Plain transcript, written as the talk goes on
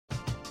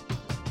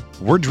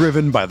We're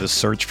driven by the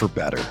search for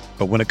better.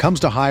 But when it comes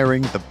to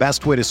hiring, the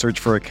best way to search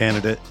for a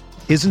candidate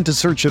isn't to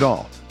search at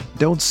all.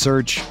 Don't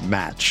search,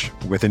 match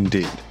with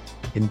Indeed.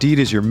 Indeed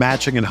is your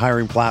matching and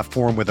hiring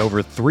platform with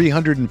over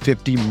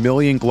 350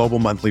 million global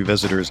monthly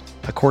visitors,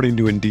 according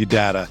to Indeed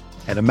data,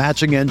 and a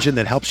matching engine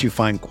that helps you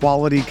find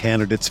quality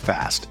candidates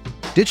fast.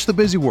 Ditch the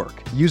busy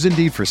work. Use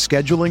Indeed for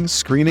scheduling,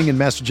 screening, and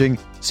messaging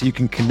so you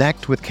can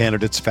connect with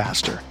candidates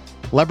faster.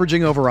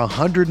 Leveraging over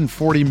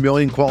 140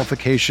 million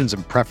qualifications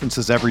and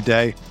preferences every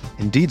day,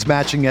 Indeed's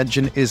matching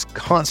engine is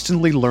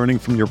constantly learning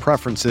from your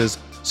preferences,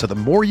 so the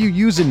more you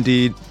use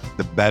Indeed,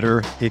 the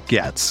better it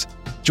gets.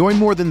 Join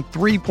more than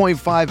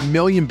 3.5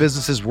 million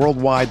businesses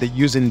worldwide that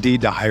use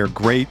Indeed to hire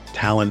great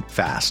talent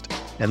fast.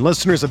 And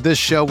listeners of this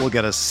show will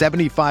get a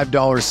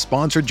 $75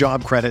 sponsored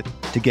job credit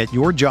to get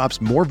your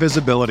jobs more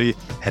visibility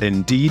at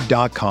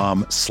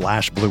Indeed.com/Blue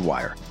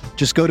Wire.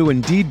 Just go to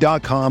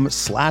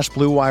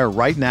Indeed.com/Blue Wire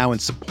right now and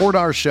support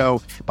our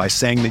show by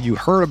saying that you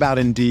heard about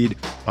Indeed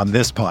on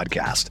this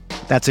podcast.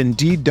 That's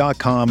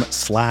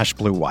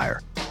Indeed.com/Blue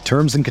Wire.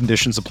 Terms and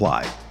conditions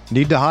apply.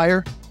 Need to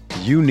hire?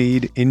 You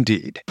need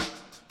Indeed.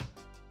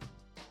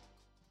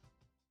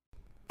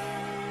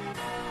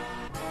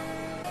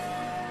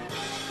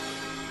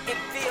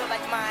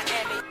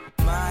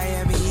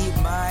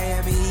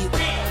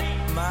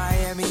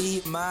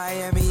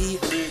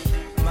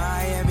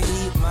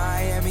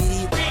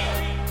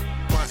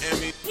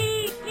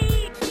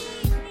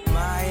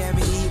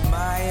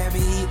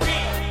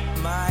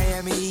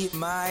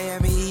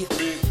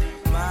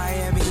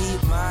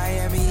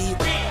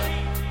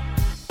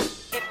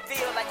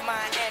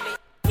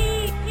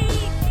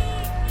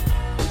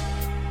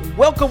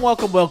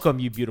 Welcome,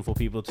 you beautiful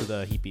people, to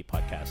the Heat Beat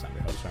Podcast. I'm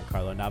your host,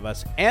 Giancarlo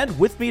Navas, and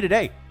with me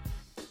today,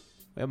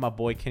 we have my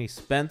boy Kenny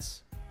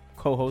Spence,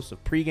 co-host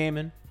of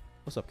Pre-Gaming.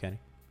 What's up, Kenny?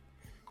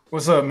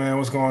 What's up, man?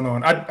 What's going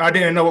on? I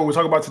didn't know what we were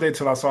talking about today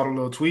till I saw the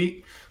little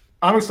tweet.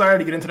 I'm excited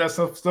to get into that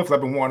stuff.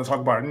 I've been wanting to talk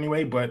about it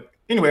anyway. But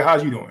anyway,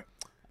 how's you doing?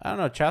 I don't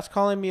know. Chat's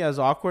calling me as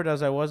awkward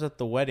as I was at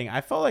the wedding.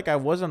 I felt like I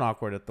wasn't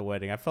awkward at the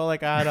wedding. I felt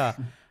like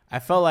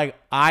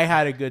I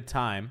had a good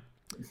time.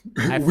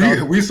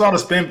 We saw the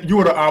spin. You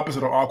were the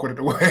opposite of awkward at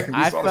the wedding.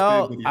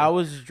 I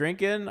was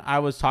drinking. I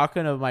was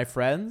talking to my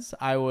friends.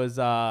 I was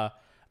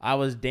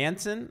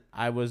dancing.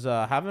 I was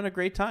having a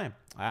great time.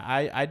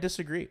 I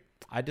disagree.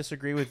 I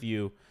disagree with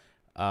you.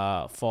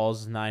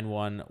 Falls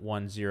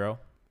 9110.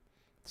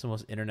 It's the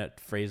most internet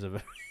phrase of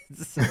it.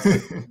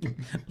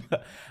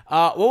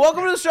 Well,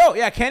 welcome to the show.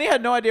 Yeah, Kenny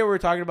had no idea what we were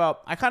talking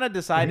about. I kind of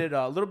decided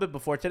a little bit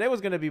before. Today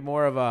was going to be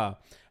more of a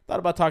thought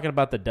about talking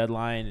about the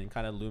deadline and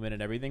kind of Lumen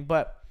and everything.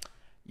 But,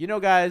 you know,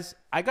 guys,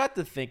 I got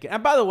to thinking.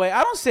 And by the way,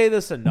 I don't say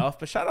this enough,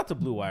 but shout out to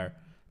Blue Wire.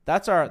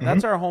 That's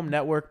our home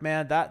network,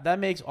 man. That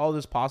makes all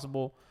this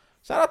possible.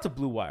 Shout out to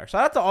Blue Wire.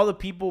 Shout out to all the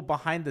people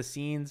behind the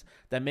scenes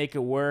that make it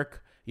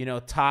work. You know,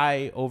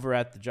 Ty over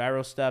at the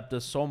Gyro Step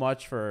does so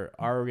much for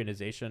our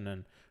organization,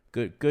 and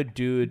good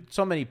dude.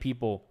 So many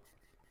people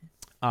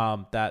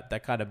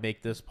that kind of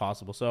make this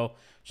possible. So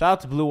shout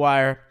out to Blue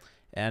Wire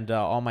and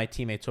all my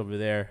teammates over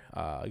there.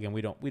 Again,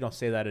 we don't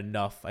say that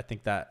enough. I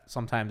think that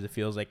sometimes it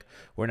feels like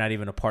we're not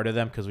even a part of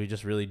them because we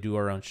just really do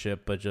our own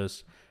shit. But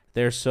just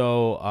they're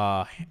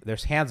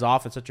hands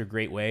off in such a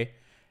great way,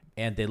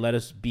 and they let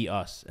us be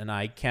us, and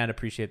I can't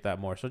appreciate that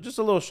more. So just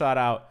a little shout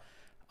out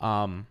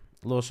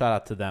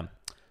to them.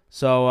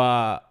 So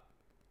I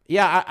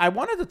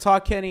wanted to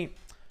talk, Kenny,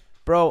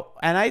 bro,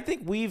 and I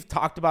think we've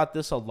talked about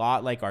this a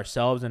lot, like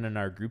ourselves and in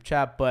our group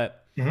chat,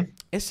 but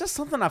it's just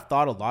something I've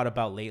thought a lot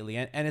about lately,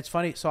 and it's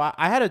funny. So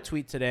I had a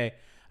tweet today.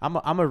 I'm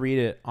gonna read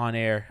it on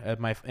air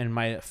in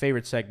my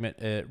favorite segment,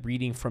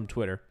 reading from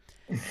Twitter.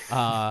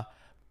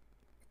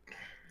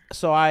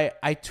 So I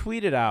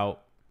tweeted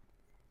out,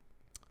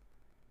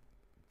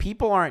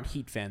 people aren't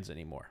Heat fans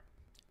anymore.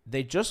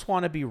 They just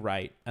want to be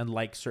right and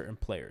like certain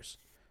players.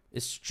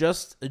 It's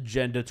just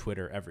agenda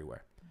Twitter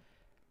everywhere.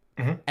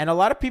 And a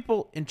lot of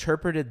people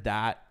interpreted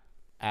that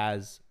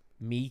as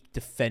me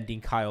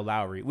defending Kyle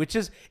Lowry, which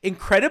is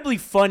incredibly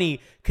funny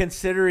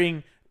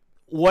considering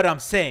what I'm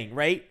saying,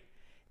 right?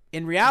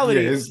 In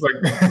reality, yeah, it's like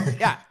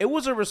it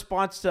was a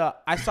response to,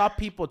 I saw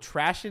people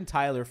trashing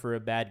Tyler for a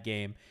bad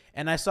game,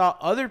 and I saw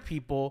other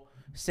people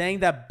saying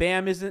that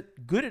Bam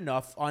isn't good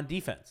enough on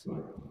defense.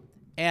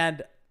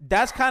 And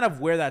that's kind of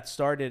where that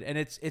started. And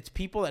it's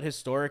people that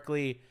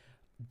historically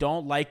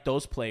don't like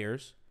those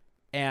players.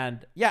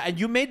 And and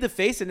you made the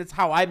face, and it's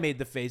how I made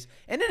the face.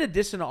 And in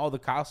addition to all the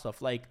Kyle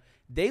stuff, like,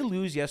 they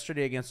lose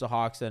yesterday against the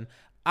Hawks, and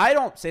I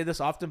don't say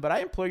this often, but I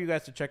implore you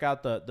guys to check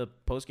out the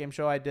post-game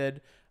show I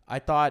did. I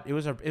thought it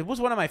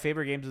was one of my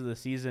favorite games of the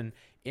season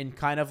in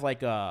kind of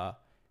like a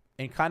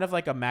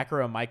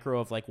macro and micro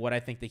of like what I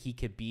think that he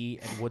could be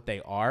and what they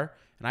are.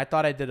 And I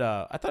thought I did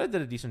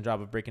a decent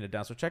job of breaking it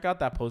down. So check out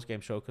that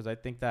post-game show, because I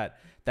think that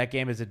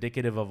game is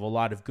indicative of a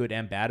lot of good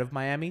and bad of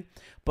Miami.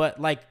 But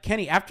like,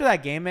 Kenny, after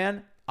that game,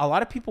 man, a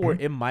lot of people were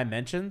in my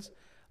mentions,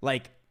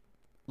 like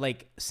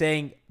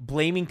saying,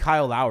 blaming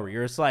Kyle Lowry,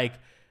 or it's like,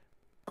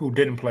 who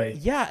didn't play.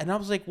 Yeah. And I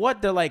was like,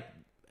 what? They're like,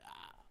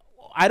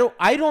 I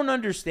don't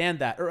understand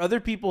that. Or other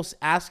people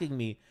asking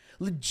me,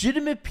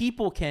 legitimate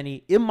people,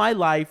 Kenny, in my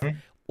life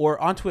or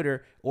on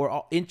Twitter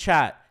or in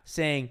chat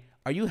saying,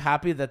 are you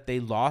happy that they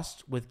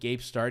lost with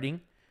Gabe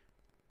starting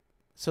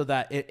so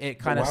that it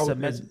kind of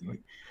cements?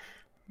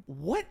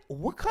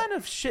 What kind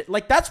of shit?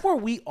 Like, that's where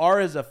we are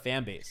as a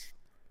fan base.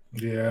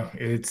 Yeah,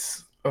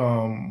 it's I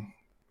don't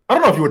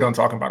know if you were done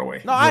talking, by the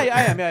way. No, I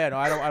am. Yeah, no,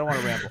 I don't want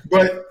to ramble.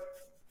 But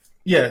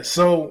yeah,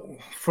 so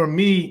for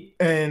me,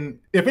 and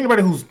if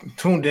anybody who's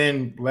tuned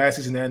in last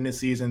season and this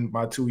season,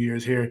 my 2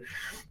 years here,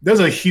 there's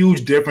a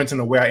huge difference in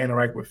the way I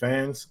interact with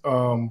fans.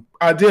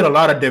 I did a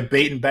lot of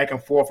debating back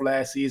and forth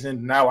last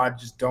season. Now I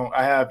just don't.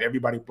 I have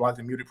everybody blocked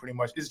and muted pretty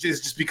much. It's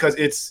just because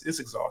it's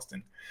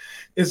exhausting.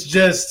 It's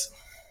just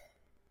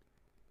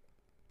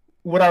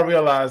what I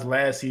realized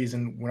last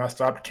season when I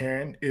stopped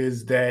caring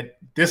is that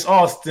this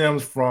all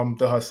stems from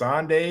the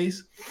Hassan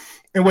days,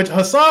 in which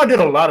Hassan did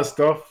a lot of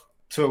stuff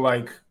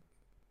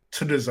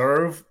to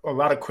deserve a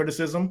lot of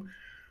criticism.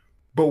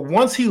 But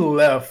once he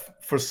left,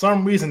 for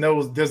some reason,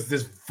 there's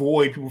this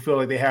void people feel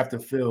like they have to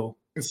fill.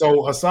 And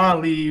so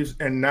Hassan leaves,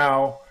 and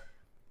now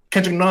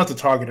Kendrick Nunn's the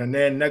target. And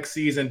then next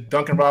season,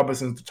 Duncan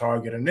Robinson's the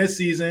target. And this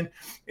season,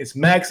 it's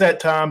Max at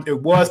times.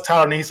 It was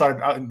Tyler, and he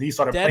started playing too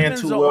well.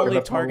 Deadman's the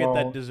only target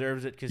that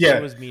deserves it because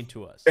he was mean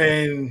to us.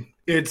 And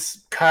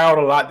it's Kyle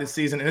a lot this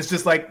season. And it's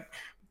just like,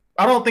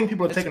 I don't think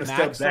people are taking a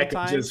step back.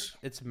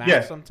 It's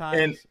Max sometimes.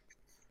 And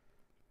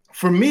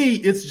for me,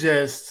 it's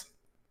just,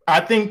 I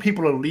think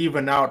people are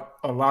leaving out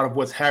a lot of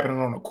what's happening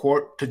on the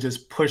court to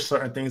just push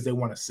certain things they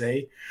want to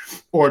say,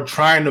 or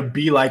trying to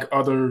be like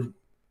other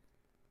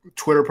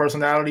Twitter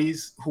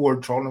personalities who are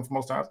trolling for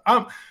most times.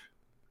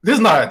 This is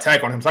not an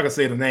attack on him, so I can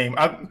say the name.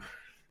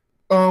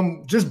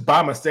 Just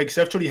by mistake,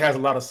 Chef Trudy has a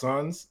lot of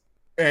sons,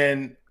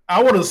 and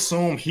I would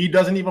assume he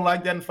doesn't even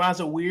like that and finds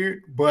it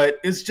weird, but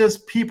it's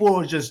just people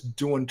are just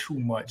doing too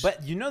much.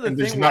 But you know, the thing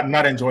just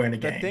not enjoying the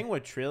game. The thing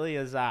with Trilly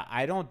is that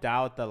I don't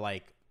doubt that,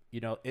 like, you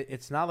know,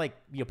 it's not like,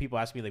 you know, people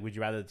ask me, like, would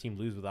you rather the team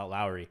lose without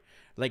Lowry?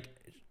 Like,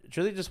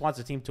 Trilly just wants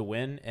the team to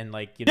win, and,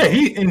 like, you know,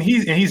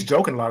 he's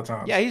joking a lot of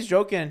times. Yeah, he's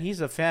joking, and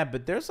he's a fan,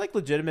 but there's, like,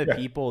 legitimate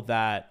people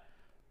that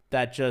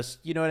just,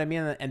 you know what I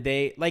mean, and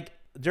they like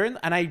and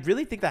I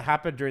really think that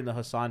happened during the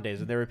Hassan days,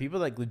 and there were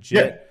people like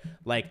legit,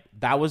 like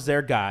that was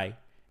their guy.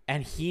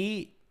 And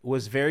he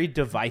was very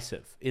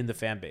divisive in the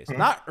fan base.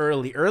 Not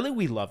early. Early,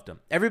 we loved him.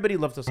 Everybody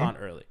loved us on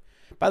early.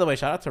 By the way,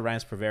 shout out to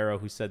Ryan Spravero,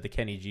 who said the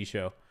Kenny G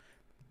show.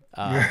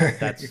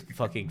 That's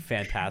fucking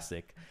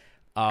fantastic.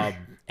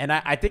 And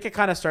I think it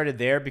kind of started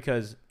there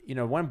because, you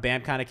know, when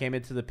Bam kind of came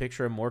into the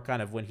picture, and more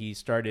kind of when he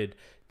started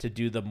to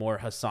do the more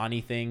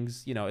Hassani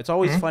things, you know, it's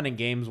always fun in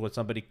games when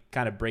somebody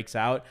kind of breaks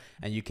out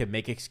and you can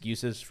make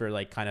excuses for,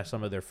 like, kind of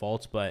some of their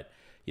faults. But,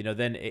 you know,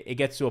 then it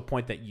gets to a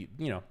point that, you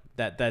know,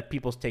 that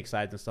people take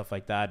sides and stuff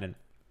like that. And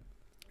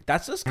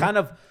that's just kind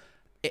of,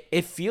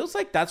 it feels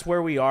like that's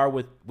where we are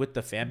with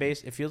the fan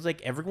base. It feels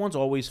like everyone's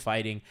always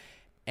fighting,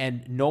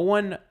 and no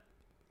one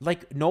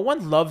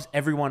loves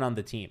everyone on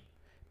the team.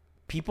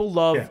 People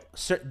love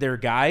their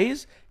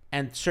guys,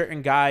 and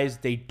certain guys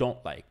they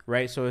don't like,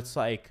 right? So it's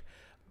like,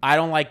 I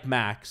don't like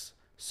Max,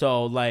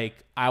 so, like,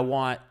 I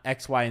want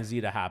X, Y, and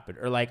Z to happen.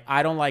 Or, like,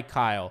 I don't like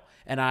Kyle,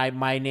 and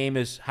my name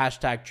is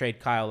 #trade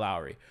Kyle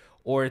Lowry.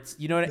 Or it's,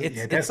 you know,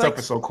 that stuff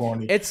is so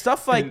corny. It's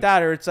stuff like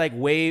that, or it's like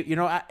you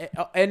know,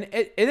 and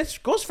it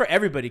goes for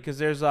everybody, because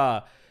there's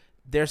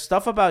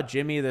stuff about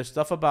Jimmy. There's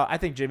stuff about, I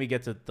think Jimmy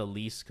gets it the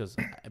least because,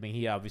 I mean,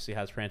 he obviously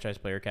has franchise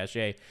player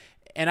cachet.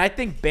 And I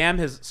think Bam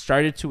has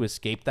started to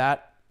escape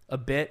that a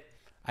bit.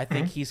 I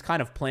think he's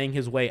kind of playing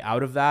his way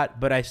out of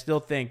that. But I still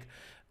think,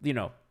 you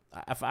know,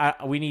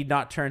 we need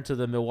not turn to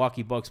the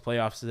Milwaukee Bucks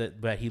playoffs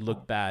that he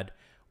looked bad,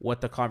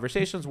 what the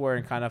conversations were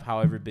and kind of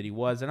how everybody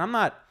was. And I'm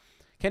not,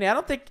 Kenny, I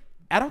don't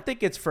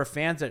think it's for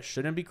fans that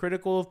shouldn't be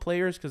critical of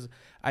players, because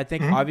I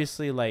think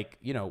obviously, like,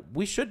 you know,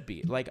 we should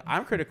be. Like,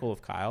 I'm critical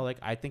of Kyle. Like,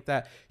 I think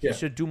that he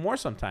should do more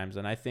sometimes.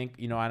 And I think,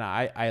 you know, and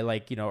I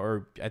like, you know,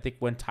 or I think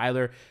when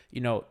Tyler,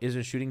 you know,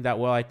 isn't shooting that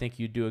well, I think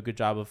you do a good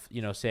job of,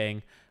 you know,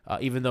 saying,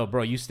 even though,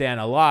 bro, you stand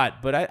a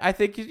lot, but I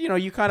think, you know,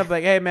 you kind of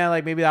like, hey, man,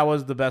 like, maybe that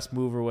was the best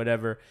move or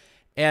whatever.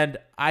 And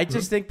I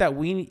just think that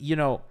we, you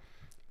know,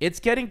 it's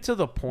getting to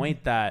the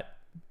point that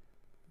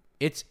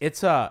it's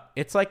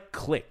like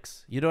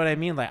clicks. You know what I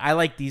mean? Like, I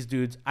like these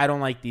dudes. I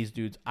don't like these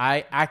dudes.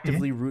 I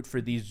actively root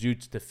for these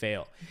dudes to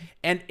fail.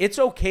 And it's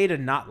okay to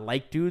not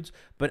like dudes,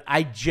 but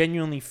I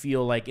genuinely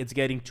feel like it's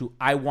getting to,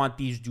 I want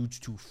these dudes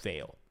to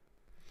fail.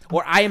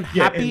 Or I am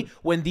happy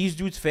when these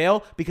dudes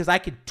fail because I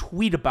can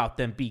tweet about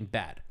them being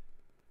bad.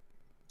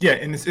 Yeah,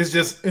 and it's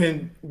just,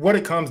 and what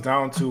it comes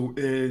down to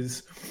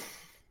is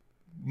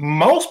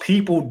most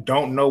people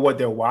don't know what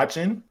they're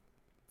watching.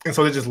 And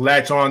so they just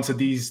latch on to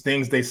these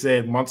things they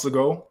said months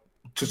ago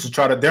just to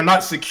try to, they're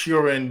not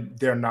secure in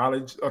their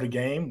knowledge of the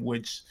game,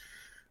 which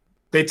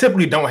they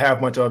typically don't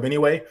have much of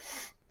anyway.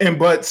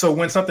 But so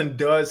when something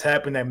does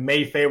happen that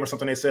may favor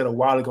something they said a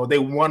while ago, they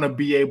want to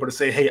be able to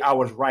say, hey, I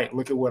was right.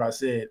 Look at what I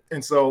said.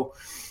 And so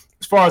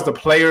as far as the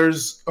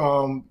players,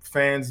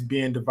 fans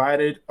being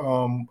divided,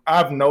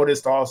 I've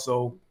noticed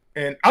also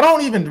And I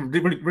don't even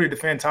really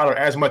defend Tyler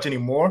as much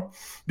anymore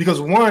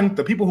because, one,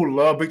 the people who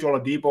love Victor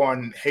Oladipo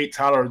and hate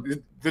Tyler,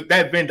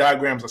 that Venn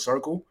diagram is a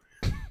circle.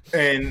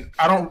 And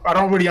I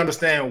don't really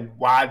understand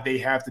why they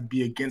have to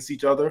be against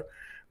each other.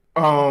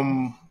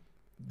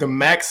 The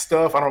Max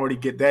stuff, I don't really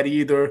get that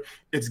either.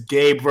 It's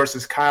Gabe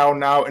versus Kyle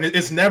now. And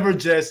it's never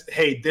just,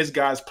 hey, this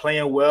guy's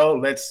playing well,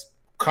 let's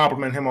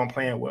compliment him on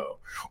playing well.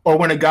 Or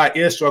when a guy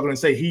is struggling,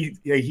 say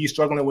he's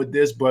struggling with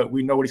this, but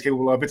we know what he's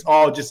capable of. It's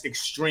all just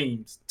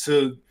extremes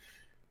to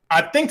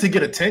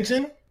get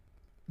attention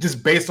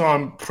just based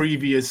on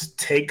previous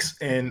takes.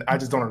 And I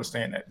just don't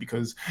understand that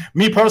because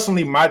me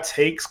personally, my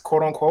takes,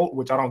 quote unquote,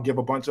 which I don't give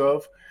a bunch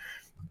of,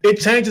 it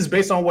changes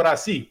based on what I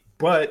see.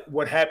 But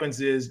what happens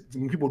is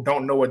when people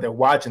don't know what they're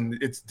watching,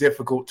 it's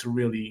difficult to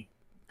really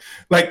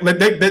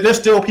there's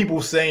still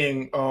people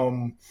saying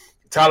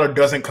Tyler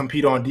doesn't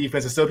compete on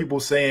defense. There's still people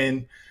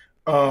saying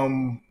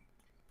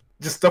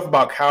just stuff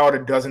about Kyle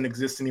that doesn't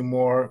exist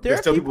anymore.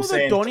 There's still people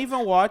that don't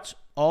even watch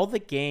all the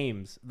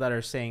games that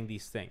are saying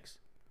these things.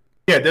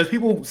 Yeah, there's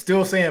people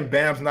still saying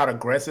Bam's not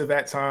aggressive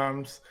at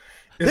times.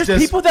 There's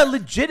people that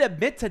legit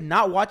admit to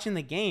not watching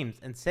the games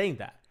and saying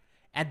that.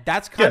 And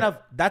that's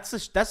that's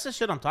the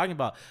shit I'm talking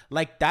about.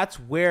 Like that's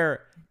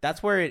where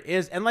it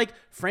is. And like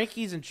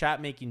Frankie's in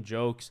chat making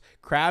jokes.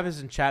 Crab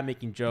is in chat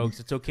making jokes.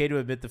 It's okay to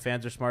admit the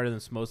fans are smarter than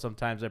Smo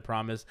sometimes, I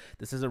promise.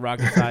 This isn't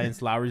rocket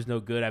science. Lowry's no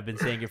good. I've been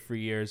saying it for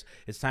years.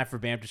 It's time for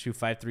Bam to shoot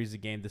 5 threes a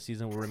game. The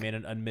season will remain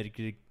an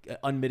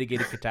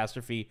unmitigated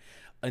catastrophe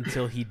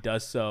until he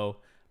does so.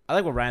 I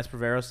like what Ryan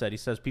Spravero said. He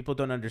says people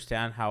don't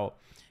understand how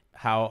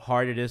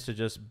hard it is to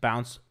just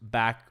bounce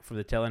back from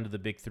the tail end of the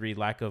big three.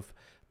 Lack of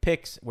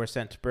picks were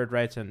sent to bird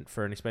rights, and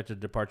for an expected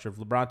departure of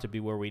LeBron to be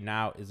where we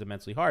now is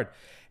immensely hard.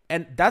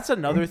 And that's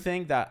another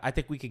thing that I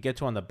think we could get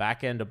to on the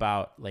back end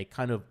about like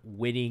kind of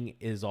winning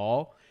is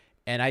all.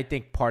 And I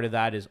think part of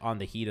that is on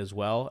the Heat as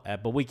well.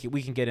 But we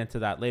can get into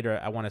that later.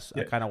 I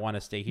kind of want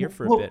to stay here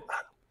for a bit.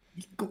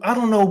 I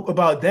don't know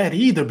about that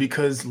either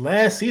because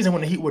last season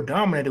when the Heat were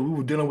dominated, we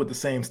were dealing with the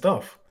same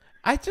stuff.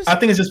 I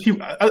think it's just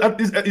people.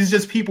 It's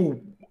just people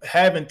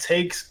having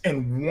takes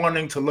and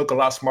wanting to look a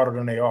lot smarter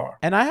than they are.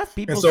 And I have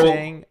people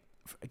saying,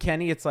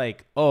 Kenny, it's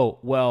like, oh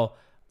well,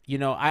 you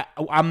know,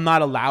 I'm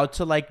not allowed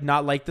to like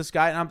not like this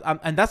guy,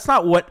 and that's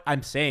not what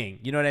I'm saying.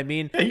 You know what I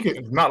mean? Yeah, you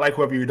can not like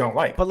whoever you don't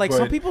like. But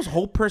some people's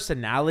whole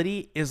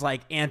personality is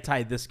like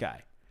anti this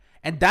guy,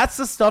 and that's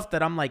the stuff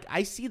that I'm like,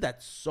 I see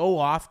that so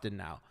often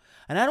now,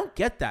 and I don't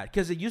get that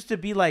because it used to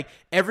be like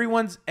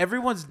everyone's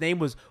name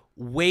was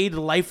Wade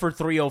Lifer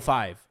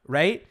 305,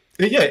 right?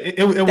 Yeah,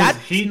 it was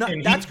Heat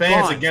and Heat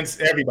fans against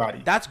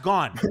everybody. That's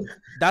gone.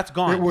 That's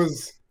gone. It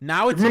was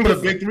now. It's remember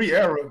different. the Big Three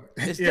era.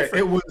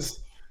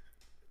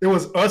 It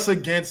was us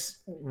against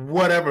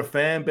whatever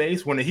fan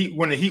base. When the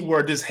Heat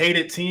were this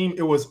hated team,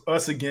 it was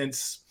us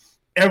against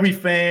every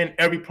fan,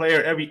 every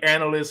player, every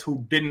analyst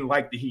who didn't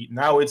like the Heat.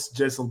 Now it's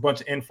just a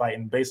bunch of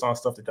infighting based on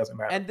stuff that doesn't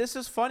matter. And this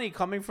is funny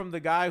coming from the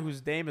guy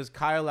whose name is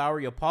Kyle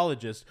Lowry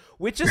Apologist,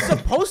 which is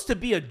supposed to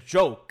be a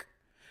joke.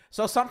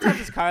 So sometimes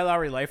it's Kyle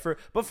Lowry Lifer,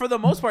 but for the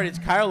most part, it's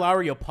Kyle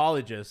Lowry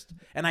Apologist.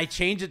 And I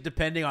change it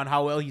depending on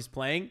how well he's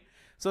playing.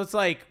 So it's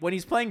like when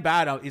he's playing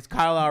bad, it's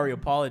Kyle Lowry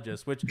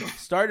Apologist, which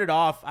started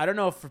off, I don't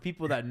know if for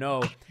people that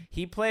know,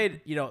 he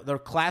played,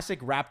 the classic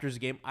Raptors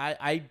game.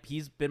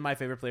 He's been my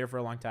favorite player for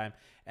a long time.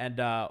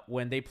 And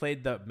when they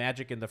played the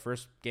Magic in the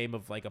first game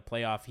of like a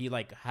playoff, he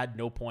like had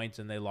no points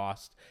and they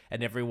lost.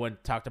 And everyone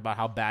talked about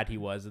how bad he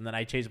was. And then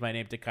I changed my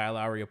name to Kyle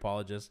Lowry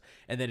Apologist.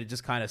 And then it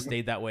just kind of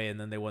stayed that way. And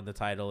then they won the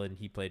title and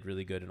he played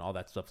really good and all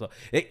that stuff. So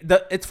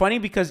it's funny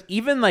because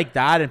even like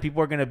that, and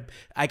people are going to,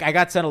 I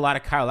got sent a lot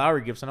of Kyle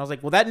Lowry gifts. And I was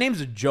like, well, that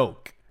name's a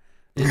joke.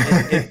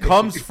 It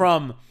comes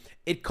from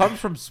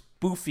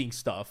spoofing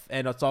stuff.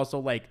 And it's also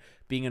like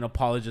being an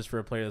apologist for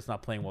a player that's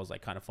not playing well is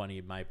like kind of funny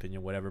in my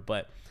opinion, whatever.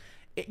 But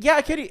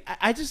yeah, Kitty,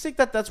 I just think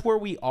that that's where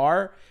we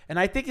are. And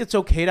I think it's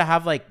okay to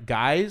have like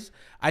guys.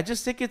 I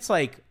just think it's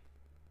like,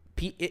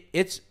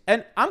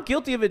 and I'm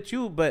guilty of it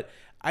too, but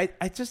I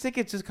just think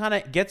it just kind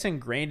of gets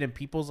ingrained in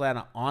people's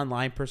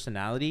online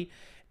personality.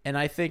 And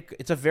I think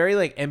it's a very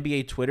like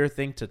NBA Twitter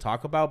thing to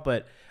talk about,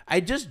 but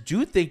I just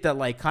do think that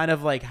like kind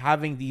of like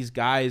having these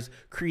guys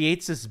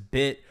creates this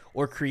bit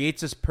or creates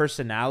this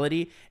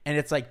personality. And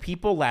it's like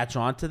people latch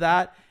onto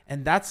that.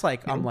 And that's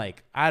like, I'm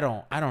like, I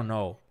don't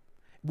know.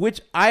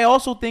 Which I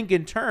also think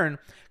in turn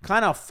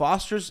kind of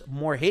fosters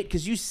more hate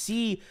because you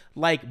see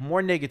like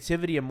more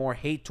negativity and more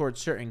hate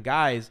towards certain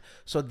guys.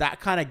 So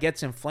that kind of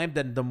gets inflamed.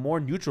 And the more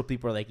neutral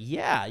people are like,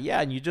 yeah.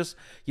 And you just,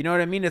 you know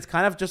what I mean? It's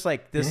kind of just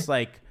like this,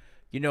 like,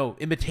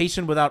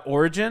 imitation without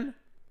origin.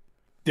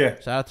 Yeah.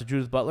 Shout out to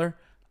Judith Butler.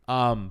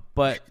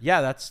 But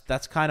yeah,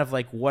 that's kind of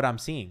like what I'm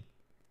seeing.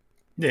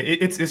 Yeah.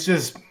 It's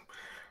just,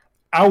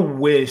 I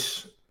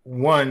wish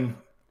one,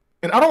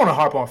 and I don't want to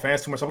harp on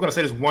fans too much. So I'm going to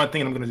say this one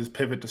thing and I'm going to just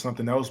pivot to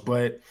something else.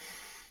 But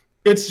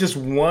it's just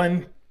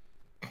one,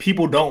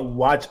 people don't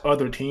watch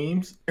other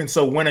teams. And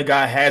so when a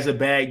guy has a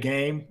bad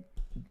game,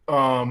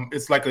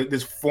 it's like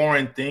this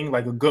foreign thing.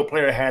 Like a good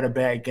player had a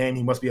bad game,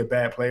 he must be a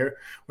bad player.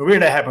 But really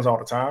that happens all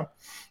the time.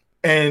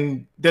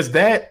 And there's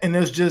that, and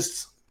there's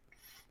just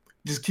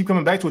keep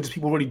coming back to it. Just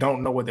people really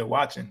don't know what they're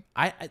watching.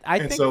 I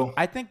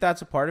think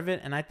that's a part of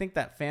it, and I think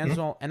that fans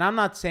don't. And I'm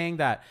not saying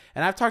that.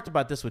 And I've talked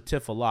about this with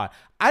Tiff a lot.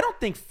 I don't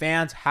think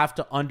fans have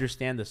to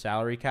understand the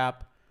salary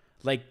cap.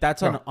 Like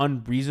that's an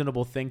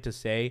unreasonable thing to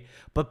say.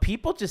 But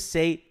people just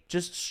say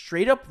just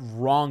straight up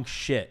wrong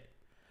shit.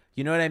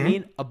 You know what I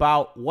mean?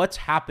 About what's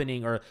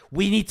happening, or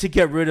we need to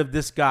get rid of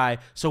this guy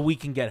so we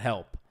can get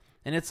help.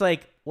 And it's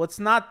like, well, it's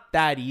not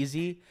that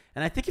easy.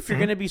 And I think if you're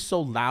going to be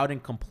so loud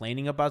and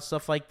complaining about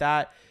stuff like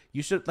that,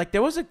 you should, like,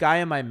 there was a guy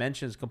in my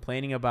mentions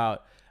complaining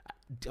about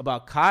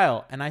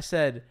Kyle. And I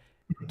said,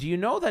 do you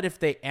know that if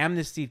they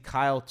amnestied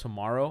Kyle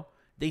tomorrow,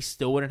 they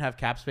still wouldn't have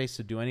cap space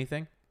to do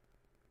anything?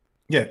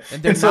 Yeah.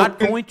 And they're not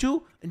going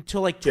to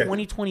until like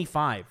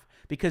 2025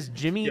 because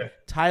Jimmy,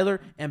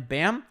 Tyler, and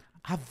Bam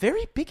have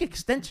very big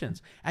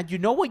extensions. And you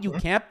know what you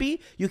can't be?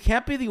 You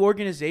can't be the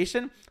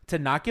organization to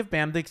not give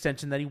Bam the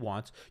extension that he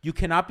wants. You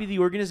cannot be the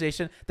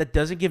organization that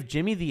doesn't give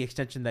Jimmy the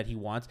extension that he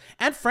wants.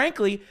 And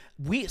frankly,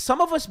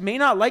 some of us may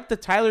not like the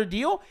Tyler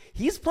deal.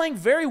 He's playing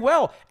very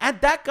well.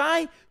 And that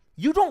guy,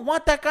 you don't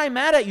want that guy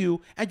mad at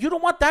you, and you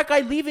don't want that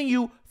guy leaving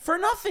you for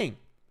nothing.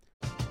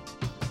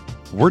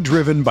 We're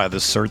driven by the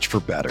search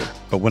for better.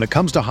 But when it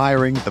comes to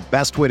hiring, the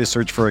best way to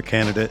search for a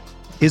candidate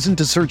isn't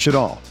to search at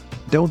all.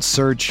 Don't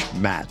search,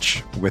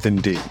 match with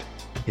Indeed.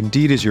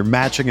 Indeed is your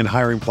matching and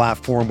hiring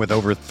platform with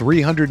over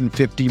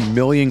 350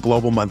 million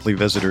global monthly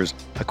visitors,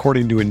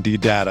 according to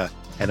Indeed data,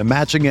 and a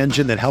matching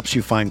engine that helps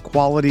you find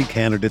quality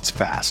candidates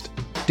fast.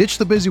 Ditch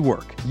the busy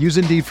work. Use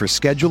Indeed for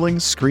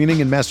scheduling,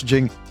 screening, and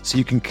messaging so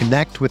you can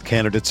connect with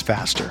candidates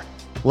faster.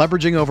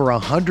 Leveraging over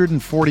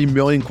 140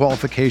 million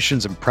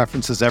qualifications and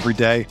preferences every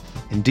day,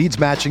 Indeed's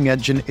matching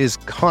engine is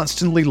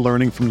constantly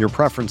learning from your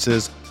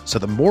preferences, so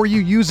the more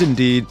you use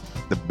Indeed,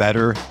 the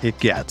better it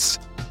gets.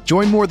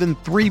 Join more than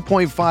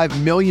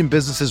 3.5 million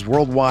businesses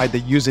worldwide that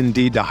use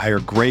Indeed to hire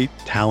great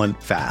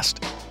talent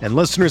fast. And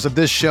listeners of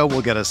this show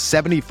will get a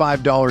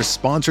 $75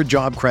 sponsored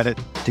job credit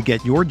to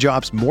get your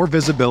jobs more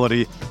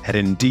visibility at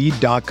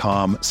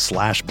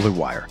Indeed.com/Blue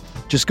Wire.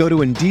 Just go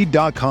to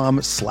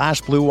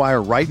Indeed.com/Blue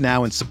Wire right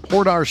now and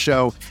support our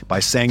show by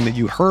saying that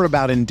you heard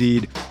about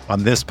Indeed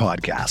on this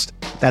podcast.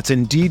 That's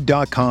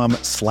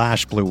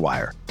Indeed.com/Blue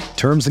Wire.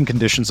 Terms and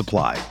conditions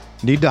apply.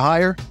 Need to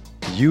hire?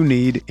 You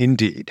need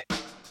Indeed.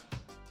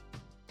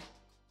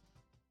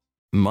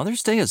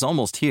 Mother's Day is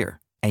almost here,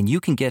 and you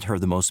can get her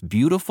the most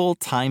beautiful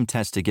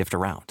time-tested gift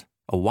around,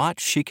 a watch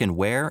she can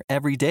wear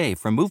every day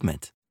from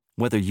Movement.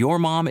 Whether your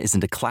mom is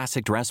into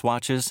classic dress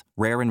watches,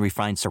 rare and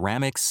refined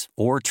ceramics,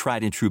 or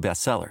tried-and-true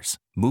bestsellers,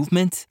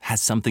 Movement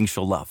has something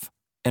she'll love.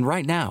 And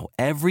right now,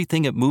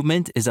 everything at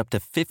Movement is up to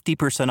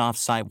 50% off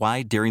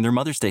site-wide during their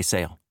Mother's Day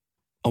sale.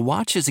 A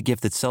watch is a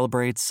gift that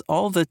celebrates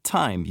all the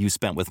time you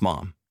spent with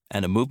mom,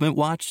 and a Movement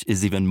watch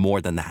is even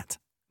more than that.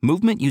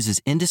 Movement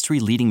uses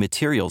industry-leading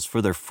materials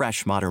for their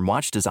fresh, modern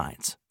watch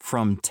designs,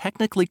 from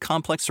technically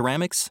complex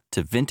ceramics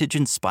to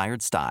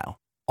vintage-inspired style,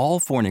 all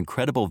for an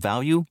incredible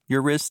value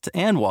your wrist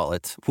and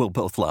wallet will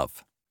both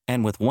love.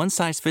 And with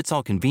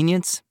one-size-fits-all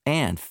convenience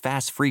and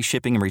fast, free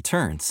shipping and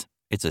returns,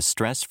 it's a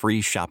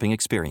stress-free shopping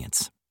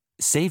experience.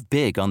 Save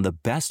big on the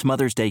best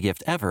Mother's Day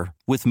gift ever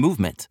with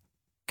Movement.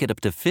 Get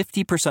up to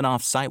 50%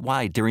 off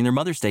site-wide during their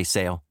Mother's Day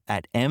sale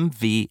at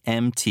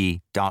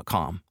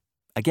MVMT.com.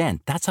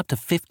 Again, that's up to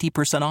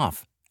 50%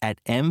 off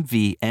at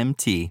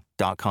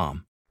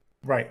MVMT.com.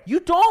 Right. You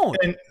don't.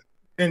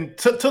 And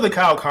to the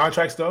Kyle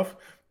contract stuff,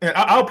 and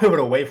I'll pivot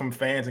away from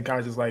fans and kind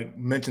of just like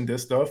mention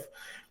this stuff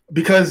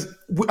because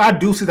I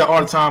do see that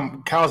all the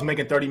time. Kyle's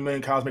making $30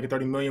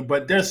 million,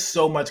 but there's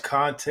so much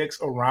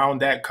context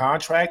around that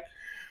contract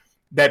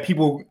that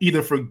people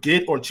either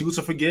forget or choose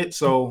to forget.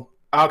 So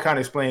I'll kind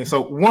of explain.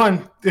 So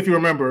one, if you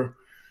remember,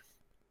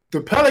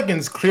 the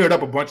Pelicans cleared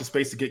up a bunch of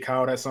space to get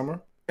Kyle that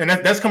summer. And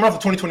that's coming off the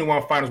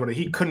 2021 finals where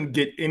he couldn't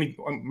get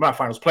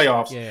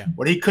playoffs,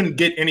 but he couldn't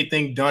get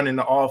anything done in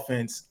the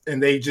offense.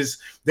 And they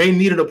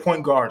needed a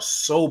point guard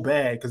so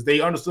bad because they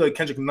understood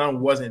Kendrick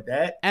Nunn wasn't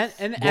that. And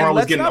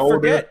let's not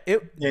forget,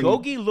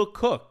 Gogi looked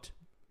cooked.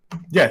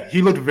 Yeah,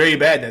 he looked very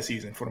bad that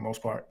season for the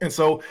most part. And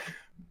so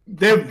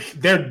their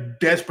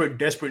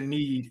desperate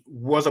need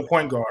was a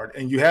point guard.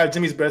 And you have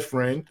Jimmy's best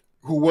friend,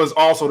 who was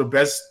also the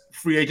best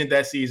free agent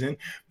that season.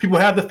 People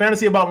have the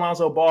fantasy about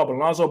Lonzo Ball, but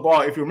Lonzo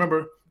Ball, if you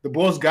remember, the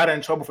Bulls got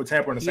in trouble for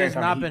tampering the same time. He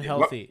has not been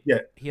healthy. Yeah.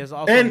 He has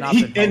also not been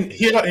healthy. And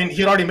he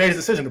had already made his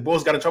decision. The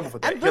Bulls got in trouble for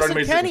that. And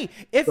listen, Kenny,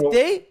 if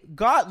they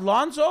got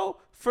Lonzo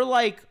for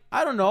like,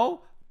 I don't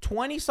know,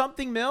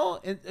 20-something mil,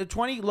 in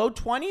low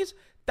 20s,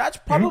 that's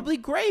probably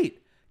great.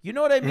 You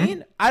know what I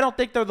mean? I don't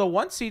think they're the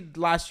 1 seed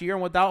last year,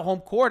 and without home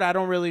court, I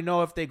don't really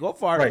know if they go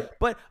far. Right.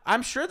 But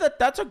I'm sure that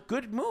that's a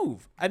good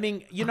move. I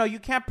mean, you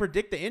can't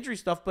predict the injury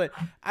stuff, but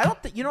I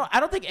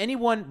don't think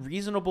anyone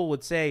reasonable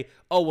would say,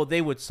 "Oh, well,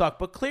 they would suck."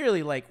 But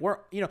clearly, like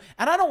and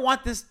I don't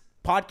want this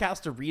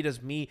podcast to read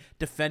as me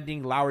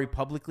defending Lowry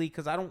publicly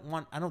because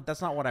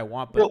that's not what I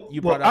want. But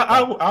you brought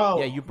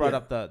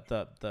up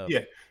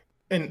the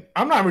and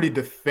I'm not really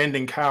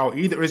defending Kyle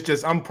either. It's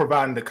just I'm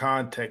providing the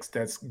context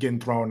that's getting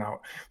thrown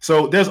out.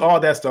 So there's all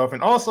that stuff.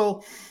 And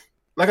also,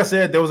 like I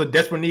said, there was a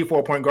desperate need for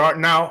a point guard.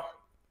 Now,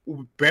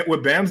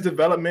 with Bam's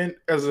development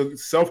as a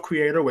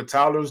self-creator, with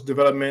Tyler's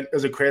development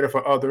as a creator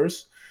for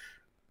others,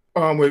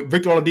 with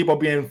Victor Oladipo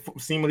being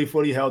seemingly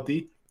fully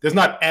healthy, there's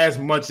not as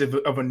much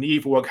of a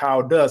need for what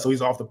Kyle does. So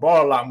he's off the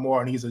ball a lot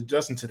more, and he's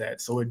adjusting to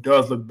that. So it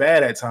does look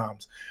bad at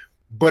times.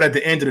 But at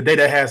the end of the day,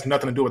 that has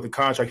nothing to do with the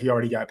contract he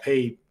already got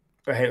paid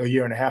a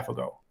year and a half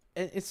ago.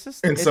 It's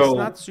just and it's so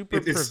not super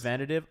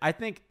preventative. I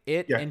think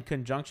in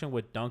conjunction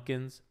with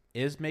Duncan's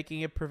is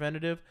making it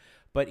preventative.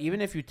 But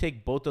even if you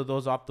take both of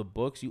those off the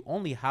books, you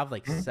only have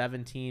like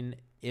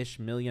 $17-ish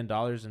million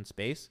in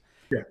space.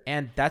 Yeah.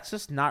 And that's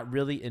just not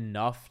really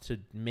enough to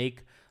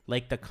make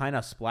like the kind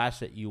of splash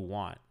that you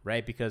want,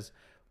 right? Because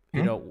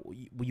you know,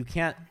 you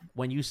can't,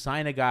 when you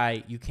sign a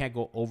guy, you can't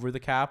go over the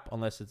cap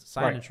unless it's a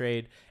sign and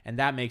trade. And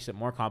that makes it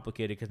more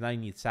complicated because now you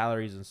need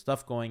salaries and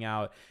stuff going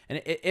out.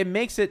 And it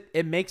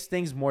makes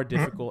things more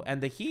difficult.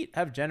 And the Heat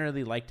have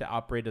generally liked to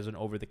operate as an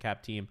over the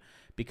cap team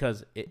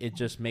because it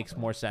just makes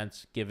more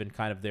sense given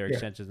kind of their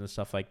extensions and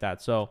stuff like that.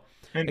 So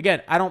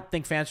again, I don't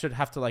think fans should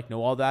have to like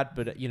know all that,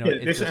 but you know,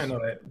 they shouldn't know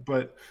that.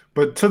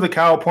 But to the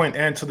Kyle point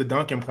and to the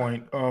Duncan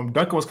point,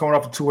 Duncan was coming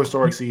off of 2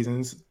 historic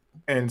seasons.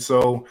 And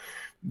so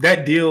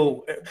that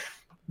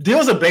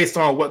deals are based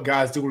on what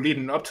guys do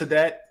leading up to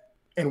that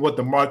and what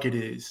the market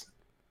is.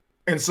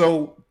 And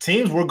so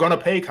teams were going to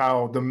pay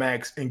Kyle the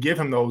max and give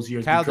him those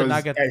years. Kyle did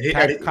not get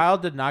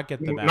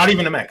the max. Not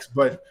even the max,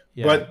 but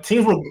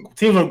teams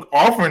were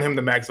offering him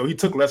the max, so he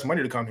took less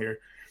money to come here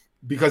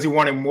because he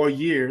wanted more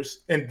years.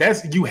 And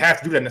you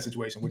have to do that in that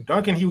situation. With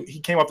Duncan, he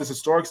came off this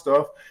historic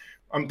stuff.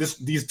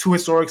 These 2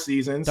 historic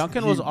seasons.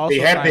 Duncan was also they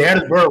had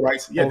his bird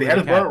rights. Yeah, they had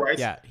his bird rights.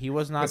 Yeah, he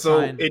was not. And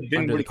so signed it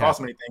didn't really cost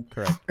him anything.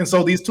 Correct. And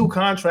so these 2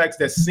 contracts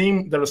that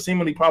are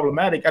seemingly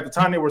problematic at the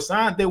time they were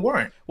signed, they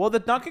weren't. Well, the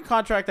Duncan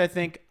contract, I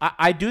think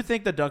I do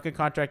think the Duncan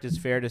contract is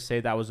fair to say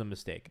that was a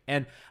mistake,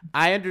 and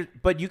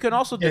but you can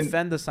also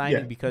defend the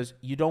signing because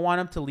you don't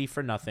want him to leave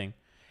for nothing,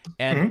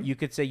 and you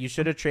could say you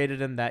should have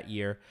traded him that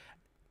year.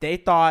 They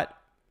thought,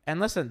 and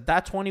listen,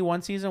 that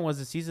 21 season was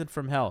a season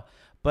from hell.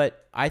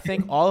 But I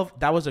think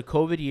that was a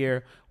COVID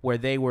year where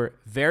they were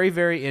very,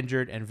 very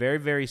injured and very,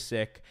 very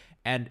sick.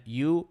 And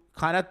you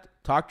kind of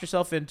talked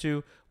yourself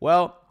into,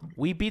 well,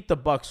 we beat the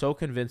Bucks so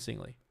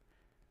convincingly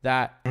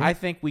that I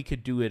think we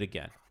could do it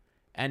again.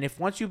 And if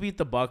once you beat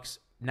the Bucks,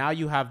 now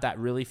you have that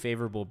really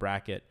favorable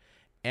bracket.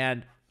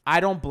 And I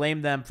don't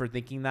blame them for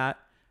thinking that.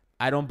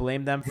 I don't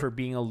blame them for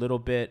being a little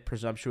bit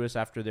presumptuous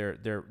after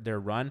their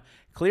run.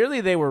 Clearly,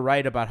 they were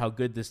right about how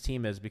good this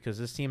team is because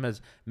this team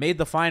has made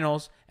the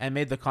finals and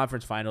made the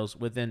conference finals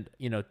within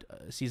a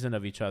season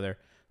of each other.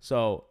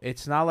 So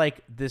it's not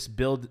like this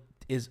build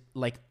is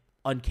like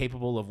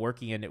incapable of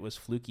working and it was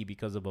fluky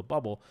because of a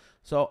bubble.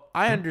 So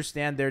I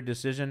understand their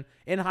decision.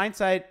 In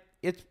hindsight,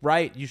 it's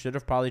right. You should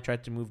have probably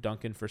tried to move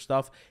Duncan for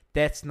stuff.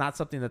 That's not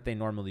something that they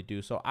normally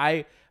do. So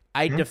I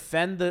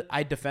defend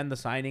the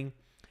signing.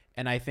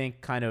 And I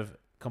think kind of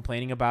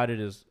complaining about it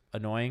is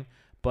annoying,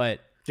 but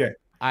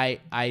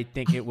I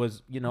think it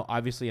was,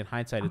 obviously in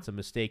hindsight, it's a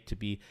mistake to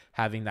be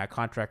having that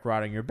contract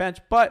rot on your bench,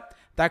 but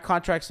that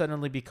contract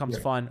suddenly becomes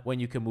fun when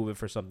you can move it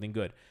for something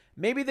good.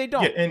 Maybe they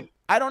don't. And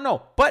I don't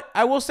know, but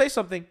I will say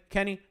something,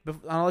 Kenny,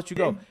 I'll let you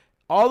go.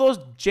 All those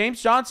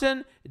James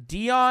Johnson,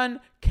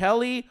 Dion,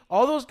 Kelly,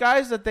 all those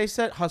guys that they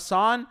said,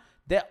 Hassan,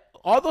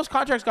 all those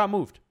contracts got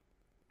moved.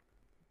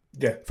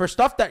 Yeah. For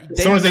stuff that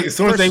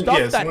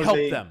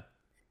helped them.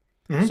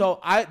 Mm-hmm. So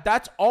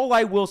that's all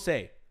I will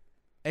say,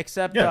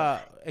 except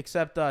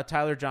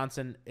Tyler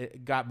Johnson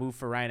got moved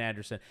for Ryan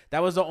Anderson.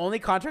 That was the only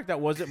contract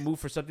that wasn't moved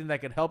for something that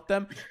could help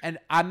them. And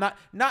I'm not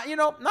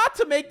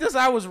to make this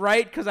I was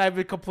right because I've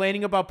been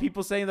complaining about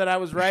people saying that I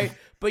was right,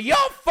 but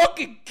y'all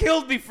fucking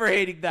killed me for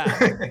hating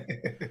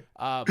that.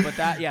 But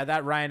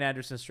that Ryan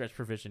Anderson stretch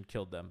provision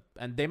killed them,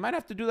 and they might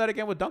have to do that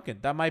again with Duncan.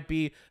 That might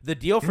be the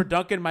deal for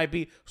Duncan. Might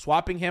be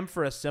swapping him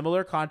for a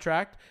similar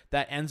contract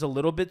that ends a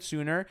little bit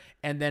sooner,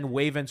 and then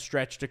waive and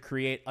stretch to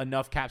create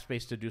enough cap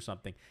space to do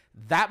something.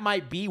 That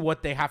might be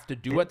what they have to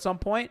do at some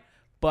point,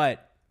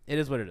 but it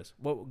is what it is.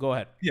 Well, go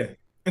ahead. Yeah.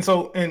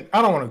 And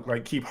I don't want to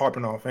keep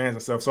harping on fans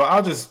and stuff. So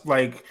I'll just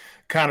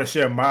kind of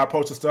share my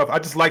approach to stuff. I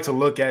just like to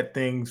look at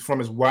things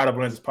from as wide of a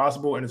lens as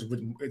possible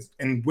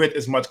and with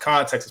as much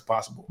context as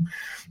possible.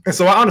 And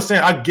so I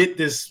understand I get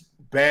this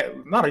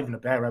not even a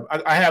bad rep.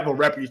 I have a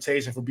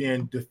reputation for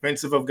being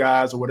defensive of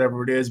guys or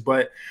whatever it is,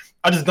 but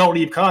I just don't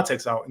leave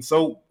context out. And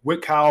so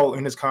with Kyle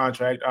in his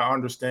contract, I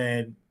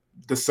understand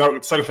the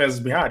circumstances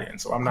behind it.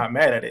 And so I'm not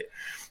mad at it.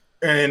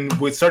 And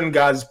with certain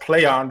guys'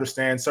 play, I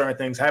understand certain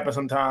things happen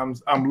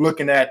sometimes. I'm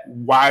looking at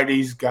why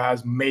these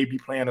guys may be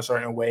playing a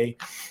certain way.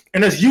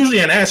 And there's usually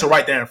an answer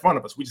right there in front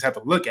of us. We just have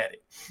to look at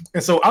it.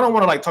 And so I don't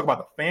want to talk about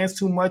the fans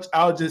too much.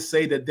 I'll just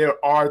say that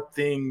there are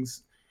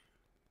things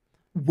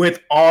with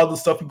all the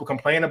stuff people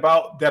complain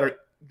about that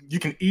you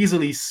can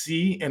easily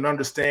see and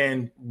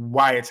understand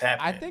why it's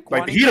happening. I think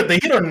like the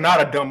Heat are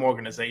not a dumb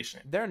organization.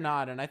 They're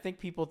not, and I think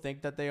people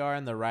think that they are,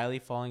 and the Riley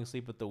falling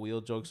asleep with the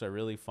wheel jokes are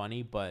really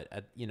funny, but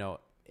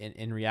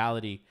in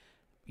reality,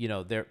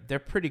 they're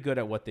pretty good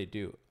at what they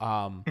do.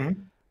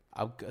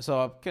 So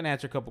I'm gonna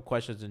answer a couple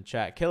questions in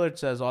chat. Killard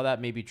says all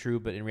that may be true,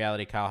 but in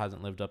reality, Kyle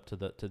hasn't lived up to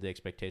the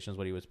expectations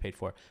what he was paid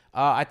for.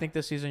 I think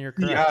this season you're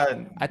correct.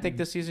 Yeah. I think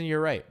this season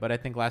you're right, but I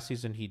think last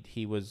season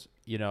he was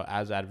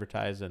as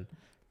advertised, and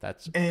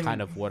that's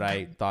kind of what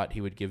I thought he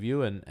would give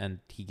you, and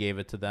he gave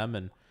it to them,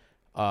 and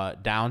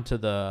down to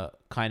the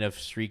kind of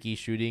streaky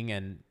shooting,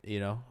 and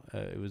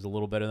it was a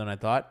little better than I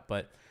thought,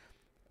 but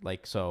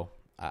so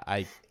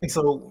I'm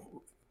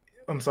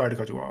sorry to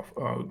cut you off.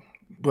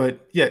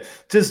 But yeah,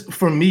 just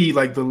for me,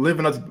 like the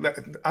living up,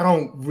 I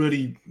don't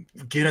really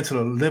get into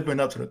the living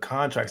up to the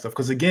contract stuff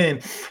because again,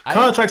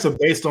 contracts are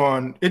based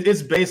on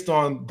it's based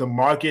on the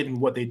market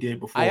and what they did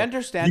before. I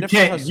understand it for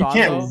Hassan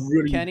though,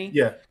 really, Kenny.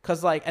 Yeah,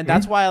 because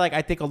that's why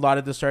I think a lot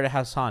of this started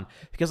Hassan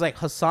because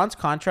Hassan's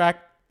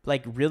contract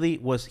really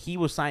was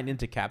signed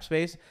into cap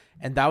space,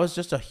 and that was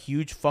just a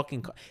huge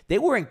fucking. They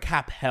were in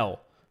cap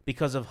hell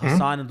because of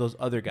Hassan and those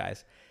other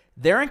guys.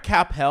 They're in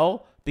cap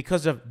hell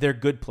because of their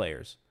good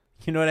players.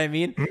 You know what I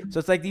mean? So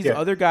it's these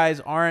other guys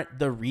aren't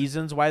the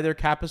reasons why their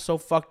cap is so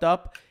fucked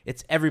up.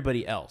 It's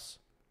everybody else.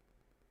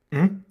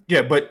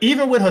 Yeah, but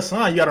even with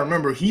Hassan, you got to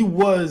remember he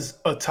was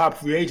a top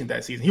free agent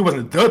that season. He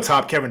wasn't the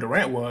top Kevin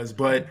Durant was,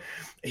 but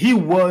he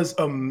was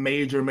a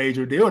major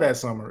deal that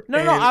summer.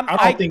 I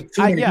don't think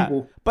too many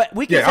people. But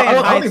we can say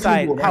in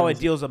hindsight how a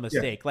deal's a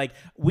mistake.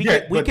 We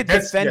could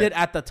defend it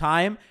at the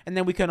time, and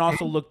then we can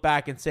also look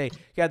back and say,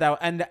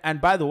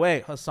 and by the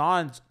way,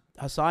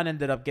 Hassan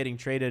ended up getting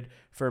traded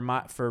for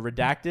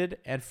Redacted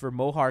and for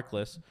Mo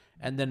Harkless,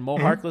 and then Mo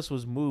Harkless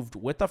was moved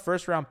with a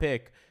first-round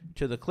pick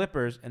to the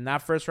Clippers, and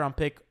that first-round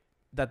pick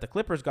that the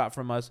Clippers got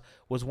from us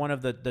was one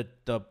of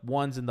the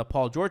ones in the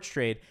Paul George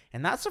trade,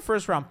 and that's the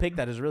first-round pick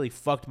that has really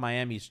fucked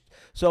Miami's.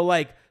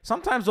 So,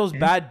 sometimes those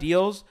bad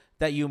deals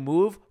that you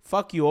move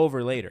fuck you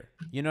over later.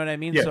 You know what I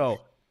mean? Yeah. So,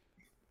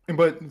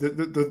 but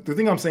the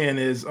thing I'm saying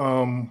is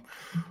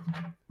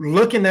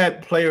looking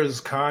at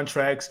players'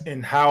 contracts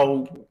and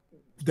how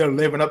they're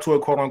living up to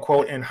it, quote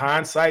unquote, in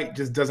hindsight,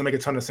 just doesn't make a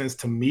ton of sense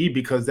to me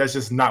because that's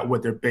just not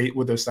what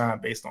they're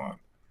signed based on.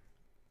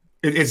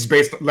 It's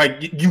based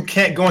you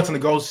can't go into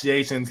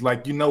negotiations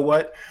you know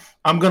what,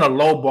 I'm gonna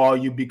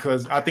lowball you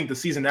because I think the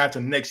season after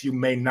next you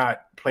may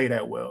not play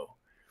that well,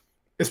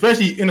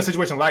 especially in a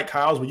situation like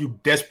Kyle's where you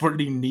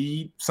desperately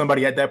need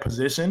somebody at that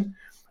position.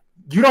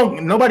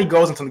 Nobody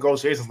goes into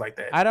negotiations like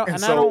that.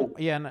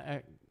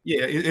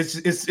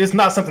 It's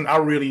not something I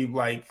really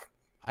like.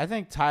 I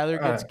think Tyler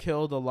gets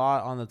killed a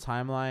lot on the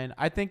timeline.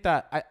 I think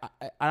that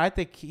I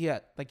think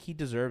he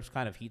deserves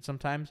kind of heat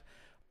sometimes,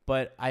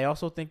 but I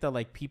also think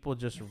that people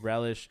just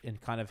relish in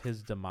kind of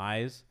his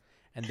demise,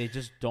 and they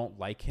just don't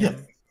like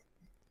him.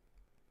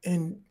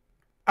 Yeah.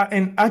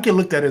 And I get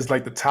looked at as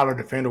the Tyler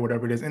defender,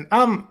 whatever it is, and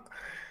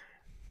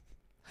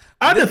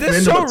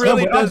this show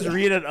really does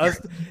read at us.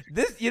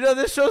 This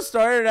show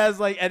started as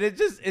and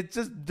it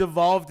just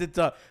devolved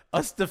into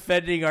us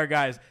defending our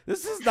guys.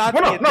 This is not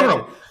the intention.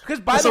 No.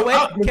 Because by the way,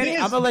 Kenny,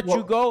 I'm gonna let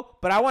you go,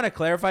 but I want to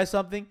clarify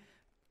something.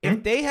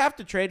 If they have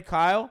to trade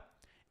Kyle,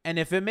 and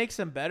if it makes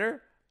them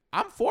better,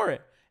 I'm for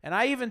it. And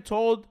I even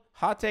told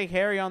Hot Take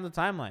Harry on the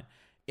timeline,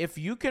 if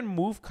you can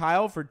move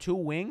Kyle for 2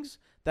 wings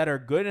that are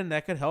good and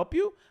that could help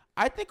you,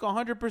 I think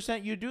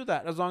 100% you do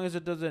that, as long as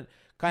it doesn't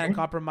kind of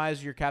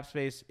compromise your cap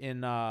space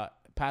in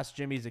past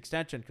Jimmy's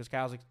extension, because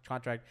Kyle's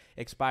contract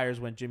expires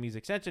when Jimmy's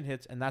extension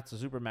hits, and that's the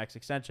Supermax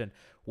extension.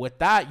 With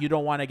that, you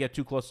don't want to get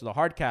too close to the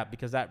hard cap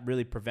because that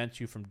really prevents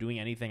you from doing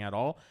anything at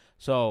all.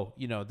 So,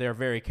 they're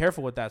very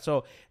careful with that.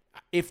 So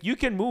if you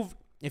can move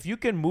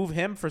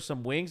him for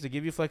some wings to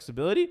give you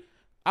flexibility,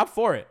 I'm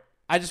for it.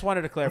 I just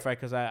wanted to clarify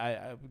because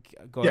I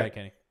go ahead,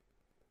 Kenny.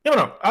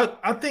 No.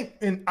 I think,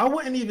 and I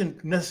wouldn't even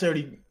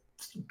necessarily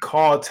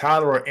call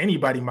Tyler or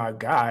anybody my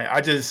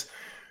guy.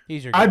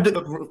 He's your guy.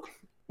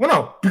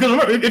 No,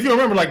 because if you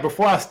remember,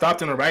 before I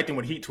stopped interacting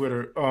with Heat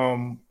Twitter,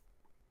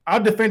 I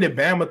defended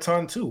Bam a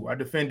ton too. I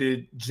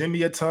defended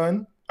Jimmy a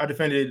ton. I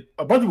defended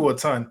a bunch of people a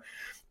ton.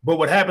 But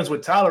what happens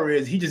with Tyler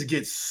is he just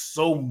gets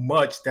so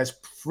much that's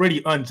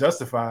pretty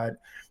unjustified.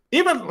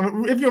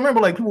 Even if you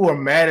remember, people were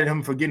mad at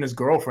him for getting his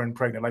girlfriend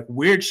pregnant,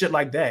 weird shit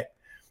like that.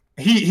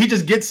 He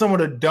just gets some of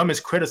the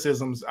dumbest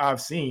criticisms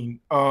I've seen.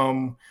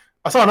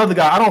 I saw another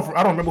guy. I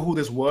don't remember who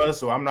this was,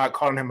 so I'm not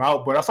calling him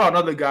out. But I saw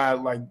another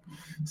guy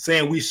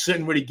saying we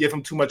shouldn't really give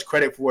him too much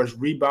credit for his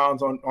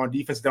rebounds on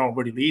defense. They don't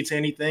really lead to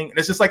anything. And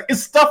it's just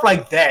it's stuff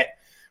like that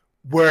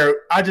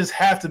where I just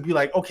have to be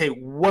okay,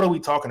 what are we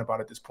talking about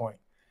at this point?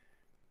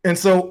 And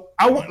so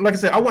I wouldn't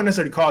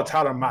necessarily call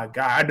Tyler my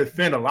guy. I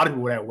defend a lot of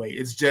people that way.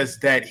 It's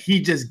just that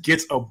he just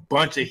gets a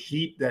bunch of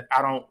heat that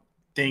I don't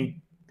think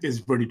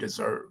is really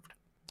deserved.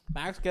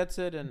 Max gets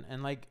it,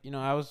 and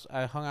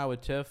I hung out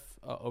with Tiff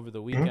over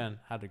the weekend.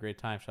 Had a great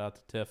time. Shout out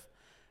to Tiff.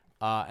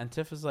 And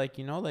Tiff is like,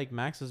 like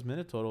Max's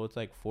minute total, it's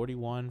like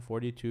 41,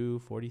 42,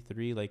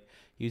 43. Like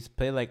he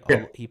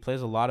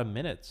plays a lot of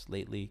minutes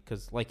lately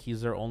because like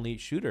he's their only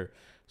shooter.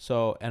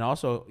 So, and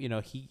also,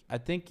 I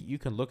think you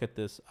can look at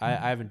this. I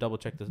haven't double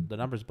checked the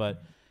numbers,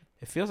 but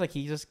it feels like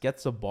he just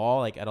gets the ball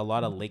like at a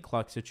lot of late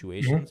clock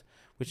situations,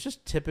 which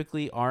just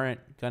typically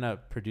aren't gonna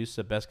produce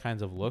the best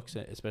kinds of looks,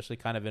 especially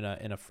kind of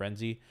in a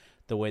frenzy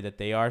the way that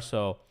they are.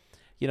 So,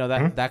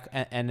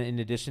 and in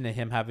addition to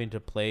him having to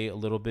play a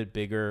little bit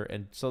bigger,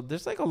 and so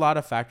there's like a lot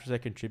of factors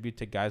that contribute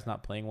to guys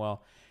not playing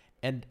well,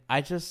 and I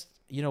just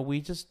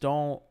we just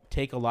don't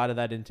take a lot of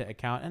that into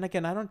account. And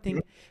again, I don't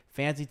think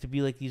fans need to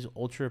be like these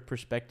ultra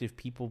perspective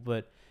people,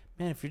 but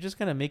man, if you're just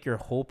gonna make your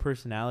whole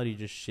personality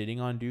just shitting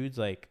on dudes,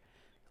 like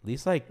at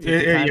least like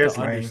take the time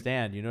to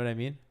understand. You know what I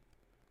mean?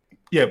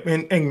 Yeah,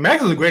 and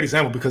Max is a great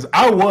example because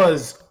I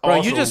was.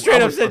 Bro, you just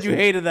straight up said you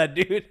hated that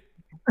dude.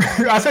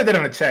 I said that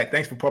in the chat.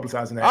 Thanks for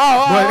publicizing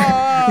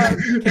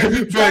that. Can't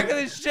keep track of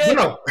this shit.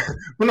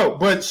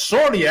 But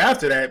shortly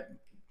after that,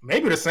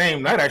 maybe the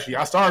same night actually,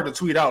 I started to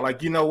tweet out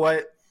like, you know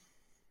what?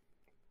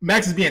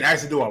 Max is being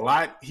asked to do a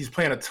lot. He's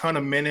playing a ton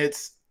of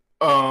minutes.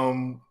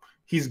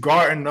 He's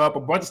guarding up a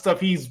bunch of stuff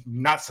he's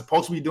not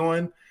supposed to be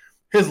doing.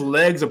 His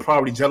legs are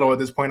probably jello at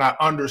this point. I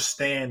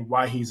understand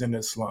why he's in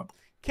this slump.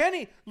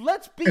 Kenny,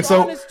 let's be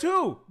honest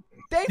too.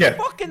 They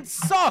fucking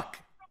suck.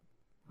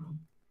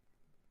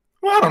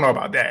 Well, I don't know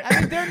about that.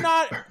 I mean, they're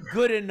not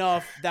good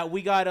enough that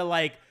we gotta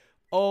like,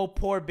 oh,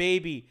 poor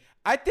baby.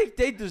 I think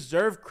they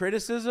deserve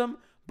criticism,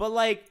 but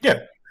like,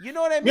 you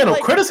know what I mean? Yeah, no,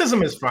 like,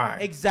 criticism is fine.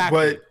 Exactly.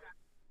 But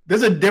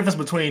there's a difference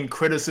between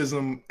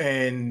criticism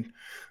and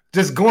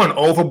just going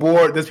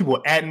overboard. There's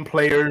people adding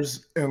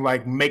players and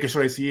like making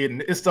sure they see it,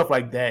 and it's stuff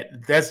like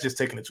that. That's just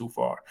taking it too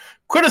far.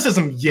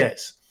 Criticism,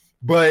 yes,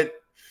 but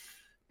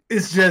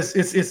it's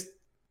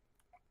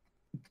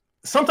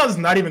sometimes it's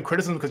not even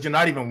criticism because you're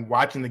not even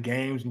watching the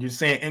games and you're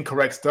saying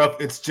incorrect stuff.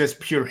 It's just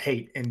pure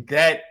hate, and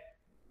that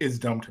is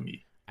dumb to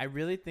me. I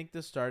really think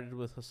this started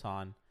with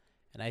Hassan,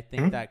 and I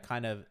think that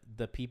kind of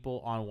the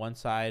people on one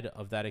side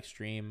of that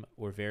extreme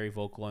were very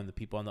vocal, and the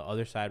people on the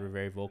other side were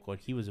very vocal,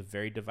 and he was a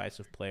very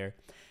divisive player.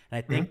 And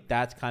I think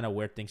that's kind of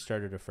where things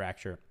started to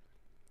fracture.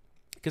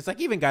 Because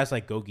like even guys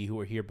like Gogi who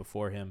were here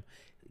before him,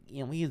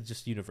 he's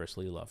just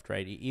universally loved,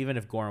 right? Even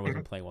if Goran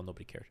wasn't playing well,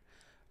 nobody cared.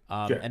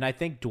 And I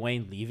think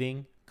Dwyane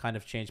leaving kind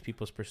of changed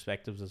people's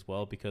perspectives as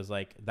well, because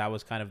like that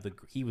was kind of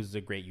he was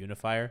the great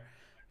unifier,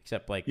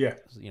 except like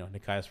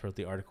Nikias wrote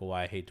the article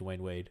Why I Hate Dwyane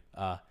Wade,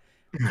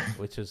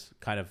 which is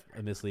kind of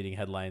a misleading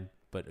headline,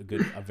 but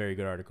a very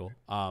good article.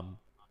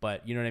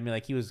 But you know what I mean?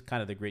 Like he was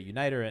kind of the great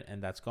uniter,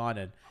 and that's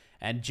gone.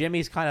 And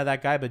Jimmy's kind of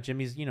that guy, but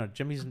Jimmy's no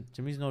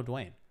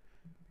Dwyane.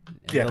 And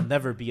there'll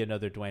never be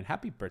another Dwyane.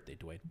 Happy birthday,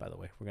 Dwyane, by the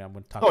way. I'm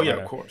going to talk about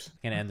of course.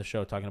 Going to end the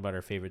show talking about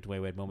our favorite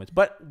Dwyane Wade moments.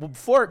 But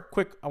before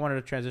I wanted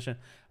to transition.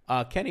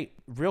 Kenny,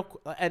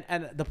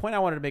 and the point I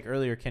wanted to make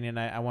earlier, Kenny, and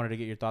I wanted to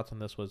get your thoughts on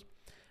this was,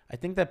 I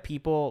think that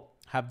people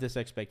have this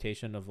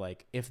expectation of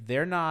like, if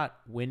they're not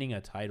winning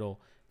a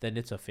title, then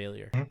it's a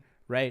failure,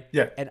 right?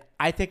 Yeah. And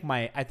I think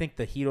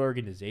the Heat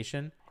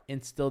organization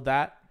instilled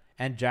that.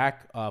 And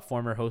Jack,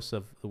 former host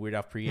of the Weird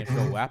Al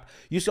pre-intro WAP,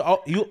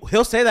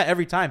 he'll say that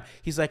every time.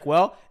 He's like,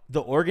 well,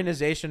 the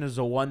organization is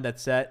the one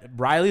that said,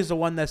 Riley's the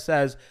one that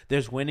says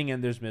there's winning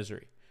and there's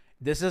misery.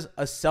 This is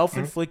a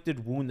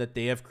self-inflicted wound that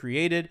they have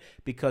created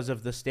because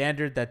of the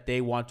standard that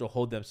they want to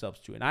hold themselves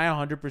to. And I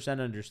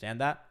 100%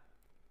 understand that.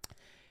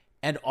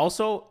 And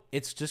also,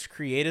 it's just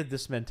created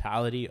this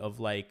mentality of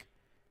like,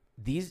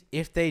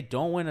 if they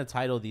don't win a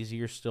title, these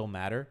years still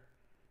matter.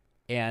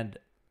 And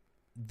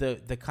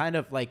the kind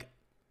of like,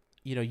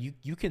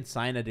 you can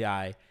sign a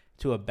guy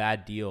to a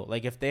bad deal.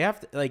 Like if they have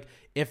to, like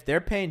if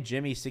they're paying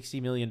Jimmy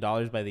 $60 million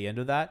by the end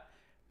of that,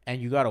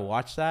 and you got to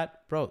watch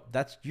that, bro,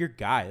 that's your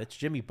guy. That's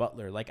Jimmy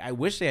Butler. Like I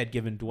wish they had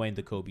given Dwyane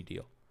the Kobe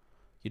deal.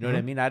 You know what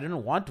I mean? I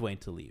didn't want Dwyane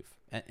to leave.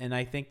 And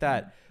I think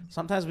that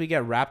sometimes we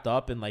get wrapped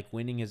up in like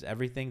winning is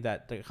everything,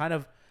 that the kind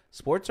of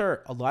sports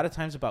are a lot of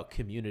times about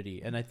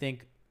community. And I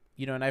think,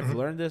 and I've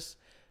learned this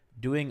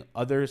doing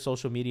other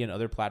social media and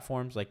other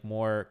platforms, like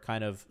more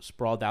kind of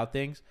sprawled out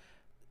things.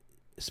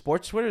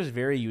 Sports Twitter is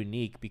very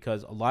unique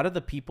because a lot of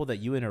the people that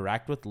you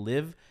interact with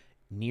live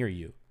near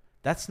you.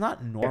 That's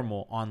not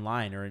normal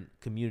online or in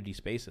community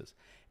spaces,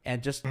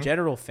 and just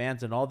general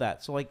fans and all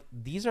that. So like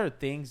these are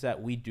things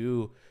that we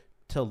do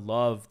to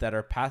love that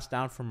are passed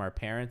down from our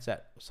parents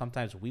that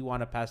sometimes we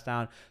want to pass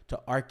down to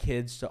our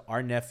kids, to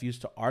our nephews,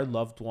 to our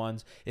loved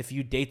ones. If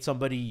you date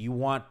somebody, you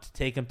want to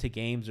take them to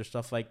games or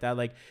stuff like that.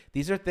 Like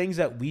these are things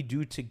that we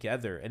do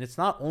together, and it's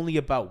not only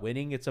about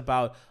winning, it's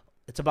about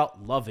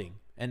loving.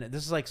 And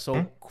this is like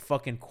so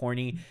fucking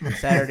corny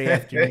Saturday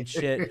afternoon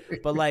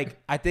shit. But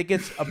like, I think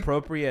it's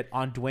appropriate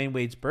on Dwyane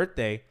Wade's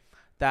birthday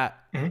that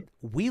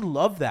we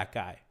love that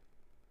guy.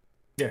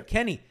 Yeah.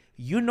 Kenny,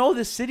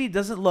 the city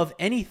doesn't love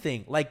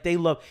anything like they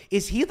love.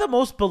 Is he the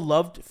most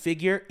beloved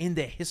figure in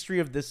the history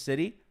of this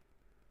city?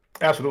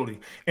 Absolutely.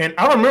 And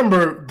I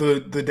remember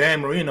the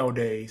Dan Marino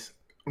days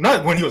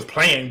Not when he was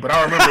playing, but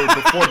I remember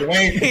before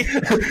Dwyane.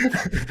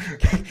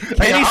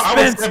 I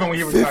was 7 when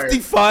he retired.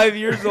 55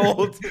 years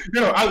old.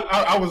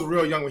 I was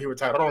real young when he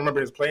retired. I don't remember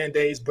his playing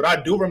days, but I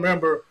do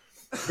remember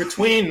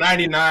between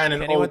 99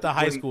 and Kenny went to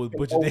high school with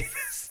Butch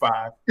Davis.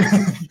 5.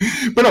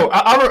 But no,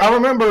 I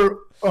remember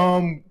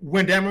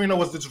when Dan Marino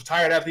was this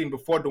retired athlete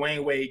before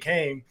Dwyane Wade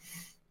came,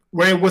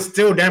 where it was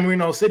still Dan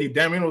Marino City.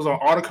 Dan Marino was on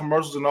all the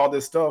commercials and all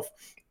this stuff.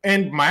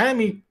 And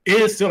Miami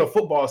is still a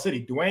football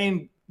city.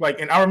 Dwyane,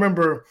 and I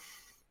remember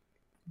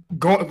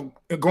going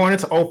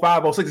into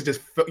 05, 06, it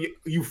just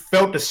you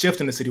felt the shift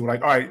in the city. We're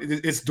like, all right,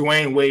 it's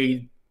Dwyane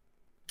Wade's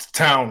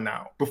town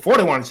now. Before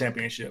they won the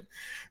championship,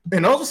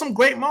 and those were some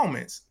great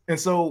moments. And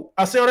so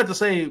I say all that to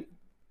say,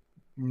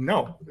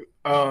 no,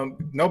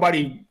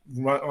 nobody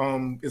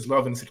is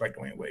loving the city like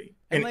Dwyane Wade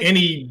in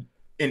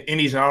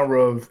any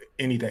genre of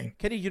anything.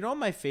 Kenny, you know what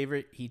my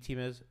favorite Heat team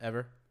is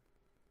ever?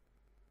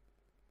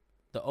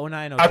 The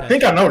 09-10. I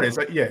think I know this.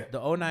 Yeah, the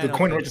 09 the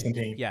Quentin Richardson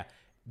team. Yeah.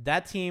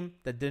 That team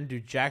that didn't do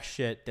jack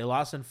shit, they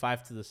lost in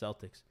 5 to the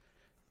Celtics.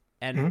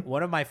 And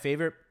one of my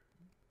favorite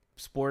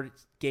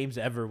sports games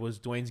ever was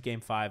Dwyane's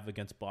Game 5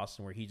 against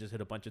Boston, where he just hit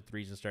a bunch of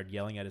threes and started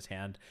yelling at his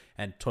hand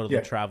and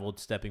totally traveled,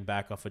 stepping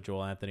back off a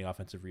Joel Anthony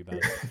offensive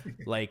rebound.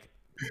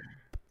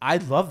 I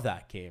love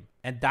that game.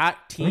 And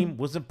that team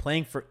wasn't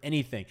playing for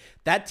anything.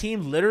 That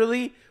team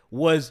literally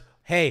was,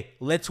 hey,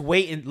 let's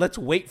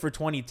wait for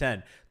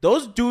 2010.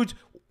 Those dudes...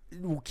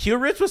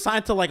 Q-Rich was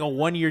signed to a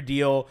 1-year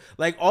deal.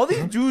 All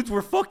these dudes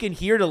were fucking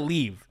here to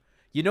leave.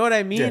 You know what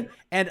I mean? Yeah.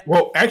 And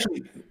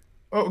actually,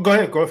 go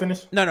ahead. Go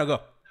finish. No,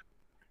 go.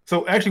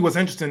 So actually, what's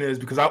interesting is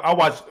because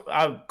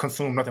I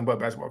consume nothing but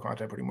basketball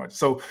content pretty much.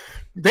 So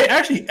they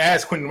actually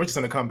asked Quentin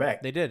Richardson to come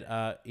back. They did.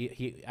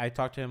 I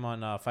talked to him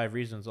on 5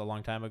 Reasons a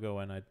long time ago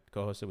when I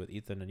co-hosted with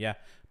Ethan, and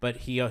but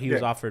he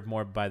was offered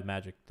more by the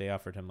Magic. They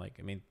offered him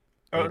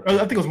I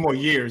think it was more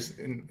years.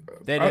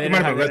 They didn't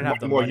have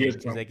the more money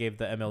because they gave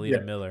the MLE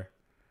to Miller.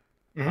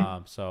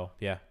 So,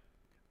 yeah.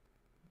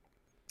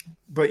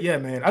 But, yeah,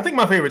 man, I think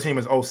my favorite team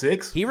is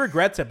 06. He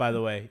regrets it, by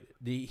the way.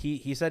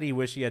 He said he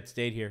wished he had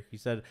stayed here. He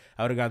said,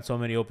 I would have gotten so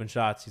many open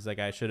shots. He's like,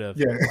 I should have.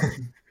 Yeah.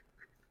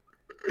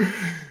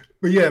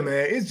 But, yeah,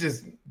 man, it's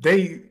just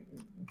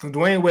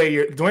Dwyane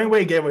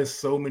Wade gave us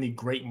so many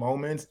great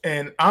moments,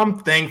 and I'm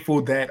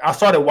thankful that I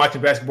started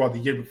watching basketball the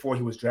year before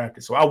he was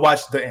drafted. So I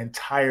watched the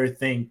entire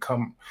thing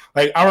come.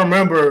 I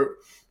remember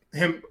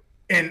him,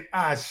 and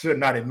I should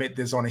not admit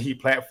this on a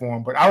Heat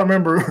platform, but I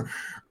remember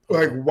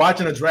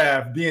watching a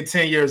draft, being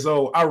 10 years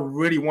old. I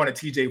really wanted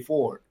TJ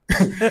Ford,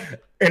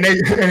 and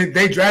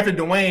they drafted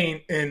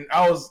Dwyane, and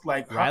I was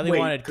like, Riley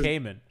wanted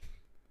Kaman.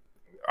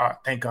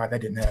 Thank God that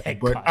didn't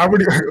happen. I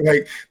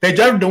really they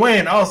drafted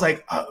Dwyane. I was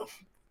like.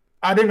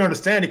 I didn't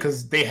understand it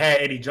because they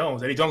had Eddie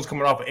Jones. Eddie Jones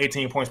coming off of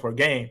 18 points per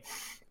game.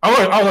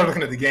 I was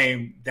looking at the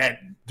game that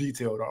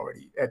detailed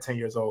already at 10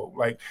 years old.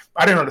 I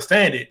didn't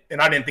understand it,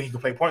 and I didn't think he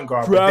could play point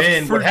guard. But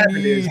then what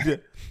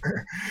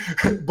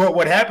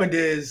happened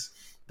is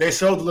they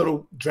showed the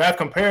little draft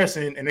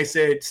comparison, and they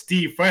said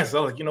Steve Francis. I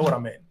was like, you know what I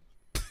meant.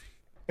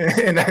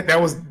 And that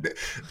was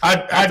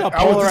That's a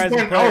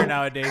polarizing player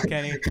nowadays,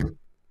 Kenny.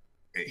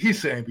 He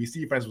shouldn't be.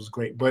 Steve Francis was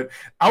great, but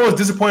I was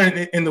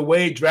disappointed in the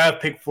Wade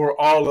draft pick for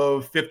all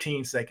of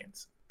 15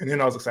 seconds, and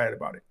then I was excited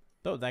about it.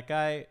 No, that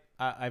guy.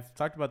 I've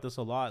talked about this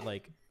a lot.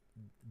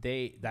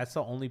 That's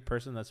the only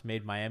person that's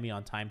made Miami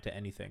on time to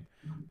anything.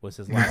 Was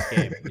his last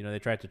game. They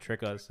tried to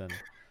trick us, and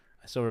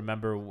I still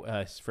remember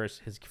his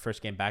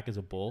first game back as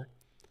a Bull.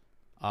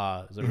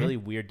 It was a really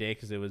weird day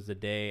because it was the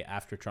day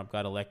after Trump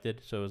got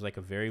elected, so it was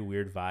a very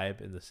weird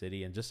vibe in the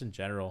city, and just in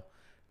general.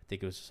 I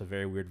think it was just a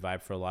very weird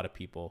vibe for a lot of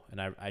people. And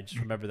I just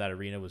remember that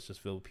arena was just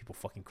filled with people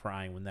fucking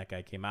crying when that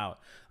guy came out.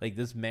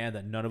 This man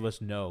that none of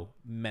us know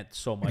meant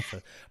so much.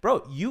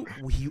 Bro,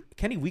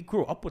 Kenny, we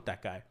grew up with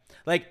that guy.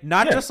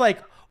 Just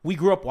we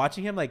grew up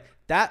watching him.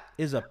 That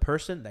is a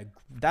person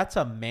that's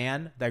a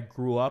man that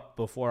grew up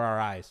before our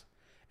eyes.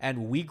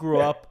 And we grew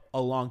up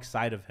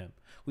alongside of him.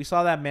 We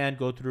saw that man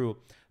go through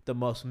the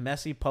most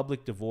messy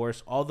public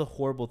divorce, all the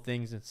horrible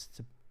things,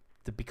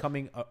 to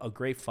becoming a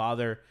great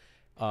father,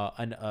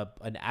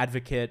 an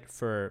advocate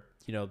for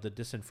the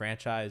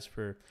disenfranchised,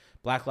 for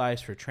Black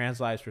lives, for trans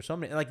lives, for so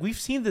many. We've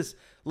seen this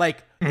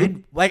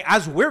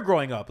as we're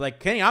growing up.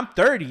 Kenny, I'm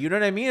 30. You know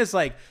what I mean? It's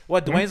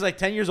Dwyane's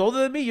 10 years older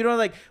than me.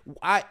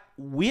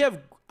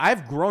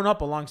 I've grown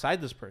up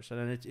alongside this person,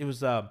 and it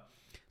was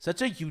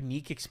such a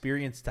unique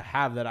experience to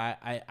have that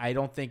I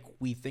don't think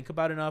we think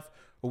about enough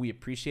or we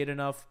appreciate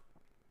enough.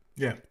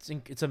 Yeah,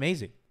 it's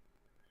amazing.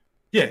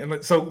 Yeah,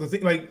 and so the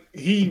thing,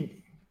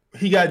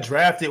 he got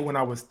drafted when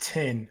I was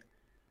 10,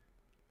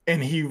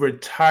 and he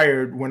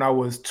retired when I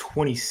was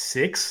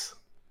 26,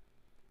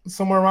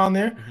 somewhere around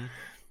there. Mm-hmm.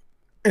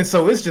 And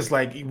so it's just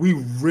we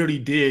really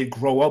did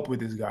grow up with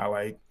this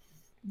guy,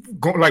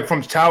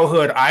 from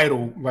childhood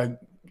idol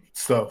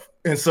stuff.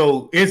 And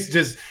so it's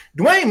just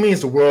Dwyane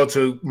means the world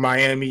to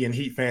Miami and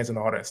Heat fans and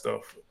all that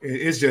stuff.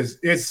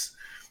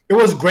 It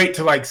was great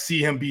to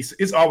see him be.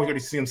 It's always good to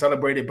see him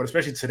celebrated, but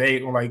especially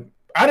today,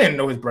 I didn't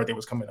know his birthday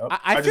was coming up.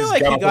 I feel just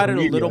like he off got it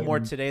social a little media more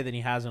and- today than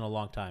he has in a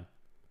long time.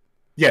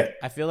 Yeah,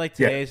 I feel like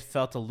today's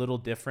felt a little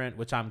different,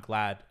 which I'm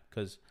glad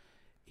because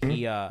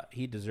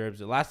he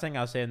deserves it. Last thing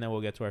I'll say, and then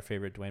we'll get to our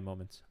favorite Dwyane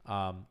moments.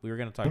 We were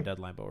going to talk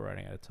deadline, but we're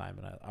running out of time,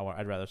 and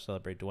I'd rather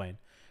celebrate Dwyane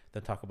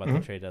than talk about the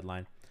trade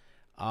deadline.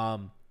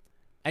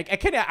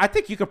 I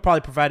think you could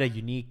probably provide a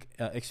unique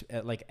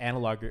like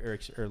analog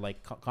or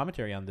like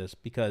commentary on this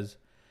because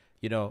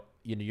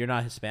you're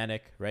not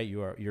Hispanic, right?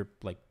 You're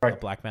like a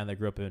black man that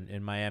grew up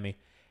in Miami,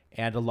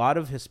 and a lot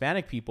of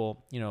Hispanic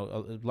people,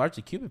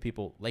 largely Cuban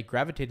people, like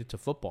gravitated to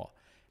football.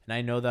 And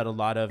I know that a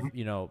lot of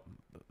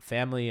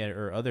family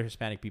or other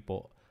Hispanic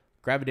people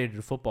gravitated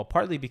to football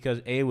partly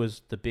because A,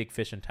 was the big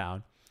fish in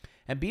town,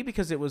 and B,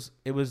 because it was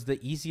the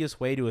easiest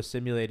way to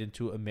assimilate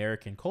into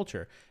American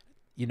culture.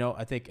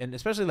 I think, and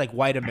especially like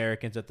white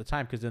Americans at the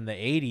time, because in the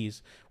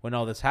 80s, when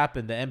all this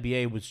happened, the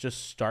NBA was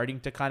just starting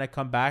to kind of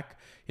come back.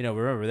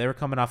 Remember, they were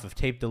coming off of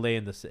tape delay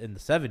in the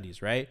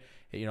 70s, right?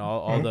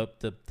 All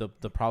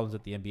the problems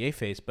that the NBA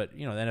faced, but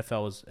the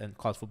NFL was, and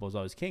college football was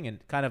always king,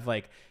 and kind of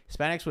like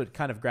Hispanics would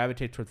kind of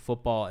gravitate toward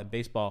football and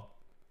baseball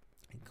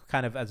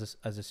kind of as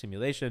a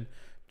simulation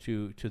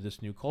to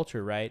this new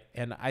culture, right?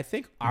 And I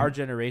think our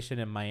generation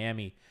in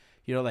Miami,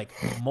 like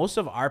most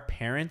of our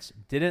parents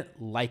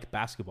didn't like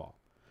basketball.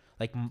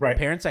 Like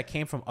parents that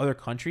came from other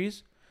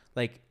countries,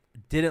 like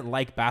didn't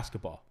like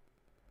basketball.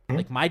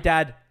 Like my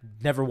dad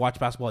never watched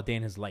basketball a day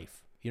in his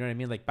life. You know what I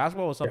mean? Like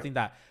basketball was something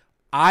that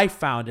I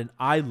found and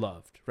I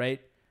loved,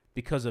 right?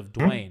 Because of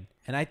Dwyane.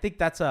 And I think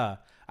that's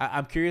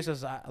I'm curious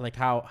as like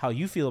how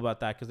you feel about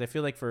that. Cause I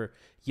feel like for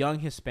young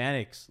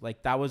Hispanics,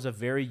 like that was a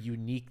very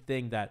unique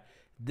thing that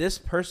this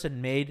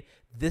person made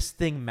this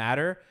thing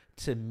matter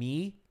to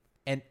me.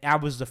 And I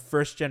was the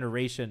first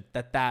generation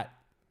that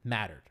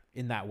mattered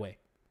in that way.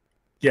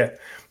 Yeah.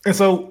 And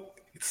so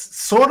it's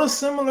sort of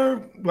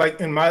similar, like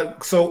in my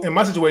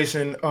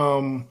situation,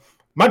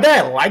 my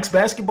dad likes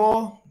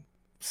basketball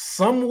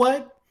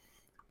somewhat,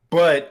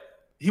 but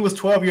he was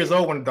 12 years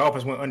old when the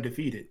Dolphins went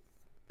undefeated.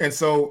 And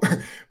so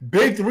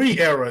Big Three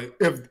era,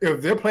 if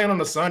they're playing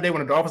on a Sunday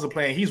when the Dolphins are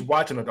playing, he's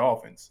watching the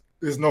Dolphins.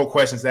 There's no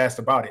questions asked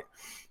about it.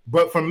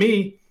 But for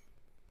me,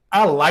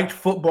 I liked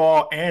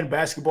football and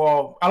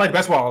basketball. I like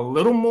basketball a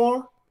little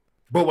more.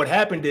 But what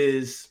happened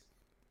is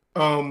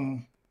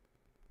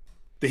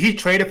the Heat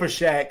traded for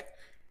Shaq,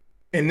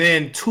 and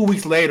then 2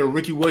 weeks later,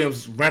 Ricky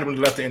Williams randomly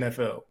left the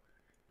NFL.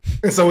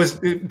 And so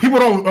people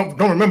don't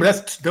remember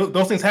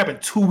those things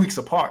happened 2 weeks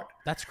apart.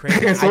 That's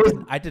crazy.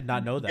 So I did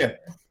not know that. Yeah,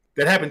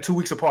 that happened 2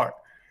 weeks apart.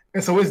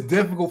 And so it's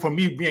difficult for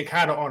me being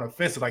kind of on the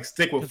fence to like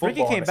stick with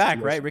football. Ricky came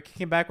back, right? Ricky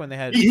came back when they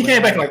had. He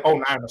came back in like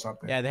 09 or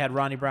something. Yeah, they had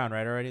Ronnie Brown,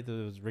 right? Already, it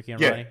was Ricky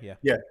and Ronnie. Yeah.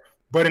 Yeah.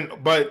 But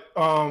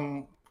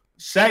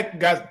Shaq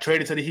got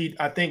traded to the Heat,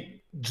 I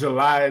think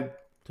July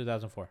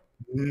 2004.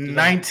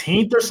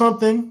 19th or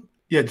something.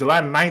 Yeah,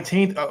 July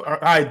 19th.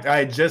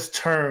 I just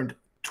turned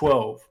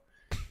 12,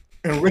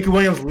 and Ricky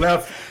Williams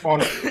left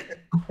on.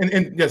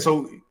 And yeah,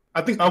 so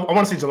I think I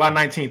want to say July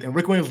 19th, and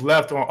Ricky Williams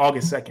left on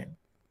August 2nd.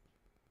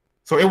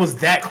 So it was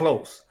that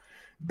close,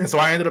 and so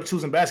I ended up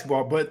choosing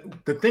basketball. But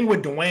the thing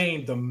with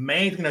Dwyane, the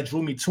main thing that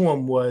drew me to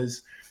him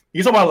was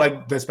you talk about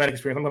like the Hispanic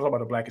experience. I'm not talking about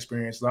the Black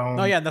experience.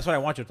 Oh yeah, and that's what I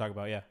want you to talk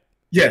about. Yeah.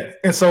 Yeah,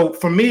 and so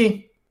for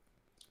me,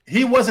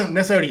 he wasn't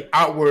necessarily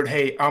outward,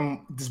 hey,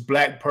 I'm this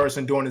black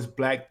person doing these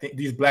black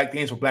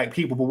things for black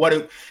people. But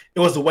it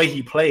was the way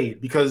he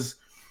played. Because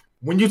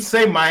when you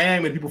say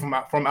Miami, people from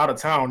out of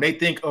town, they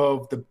think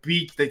of the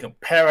beach, they think of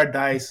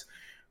paradise,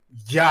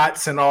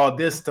 yachts, and all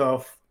this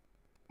stuff.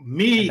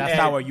 And that's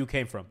not where you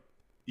came from.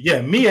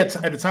 Yeah, me at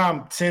the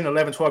time, 10,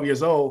 11, 12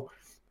 years old,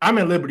 I'm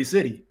in Liberty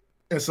City.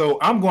 And so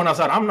I'm going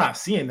outside. I'm not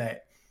seeing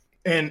that.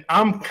 And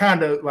I'm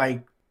kind of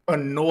like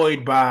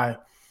annoyed by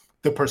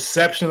the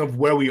perception of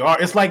where we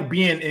are. It's like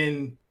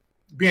being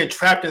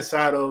trapped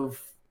inside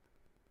of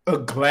a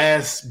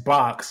glass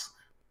box,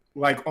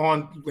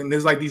 and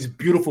there's like these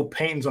beautiful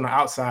paintings on the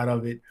outside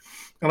of it.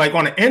 And like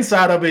on the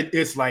inside of it,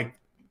 it's like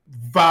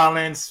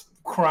violence,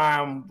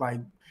 crime, like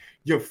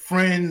your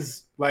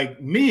friends,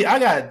 like me. I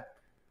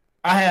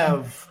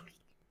have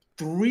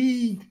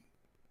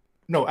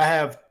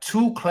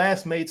two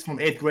classmates from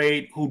 8th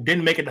grade who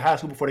didn't make it to high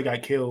school before they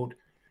got killed.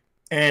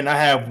 And I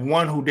have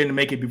one who didn't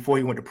make it before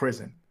he went to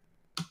prison.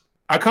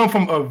 I come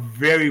from a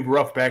very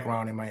rough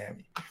background in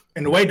Miami.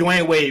 And the way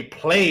Dwyane Wade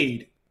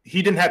played,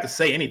 he didn't have to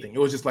say anything. It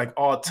was just like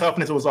all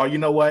toughness. It was all, you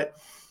know what?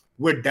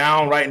 We're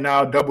down right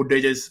now, double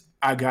digits.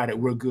 I got it.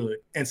 We're good.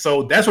 And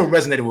so that's what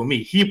resonated with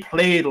me. He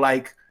played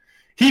like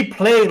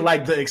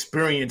the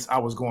experience I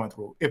was going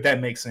through, if that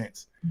makes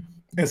sense.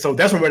 And so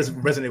that's what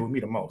resonated with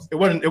me the most. It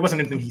wasn't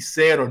anything he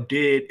said or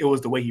did. It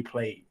was the way he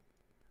played.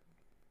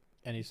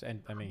 And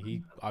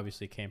he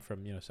obviously came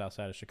from, south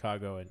side of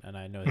Chicago, and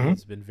I know that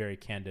he's been very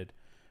candid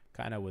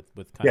kind of with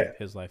of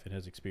his life and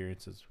his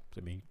experiences.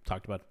 I mean, he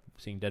talked about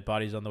seeing dead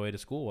bodies on the way to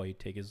school while he'd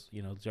take his,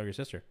 his younger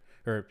sister,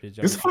 Or it's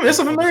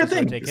a familiar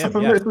thing. It's a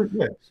familiar thing.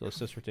 Yeah. So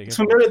sister take it's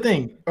a familiar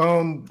thing.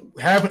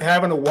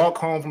 Having to walk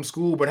home from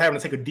school, but having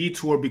to take a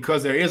detour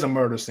because there is a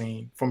murder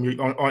scene from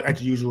your at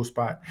the usual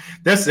spot.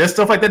 There's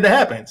stuff like that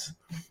happens,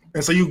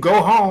 and so you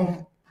go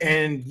home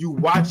and you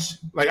watch.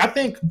 Like I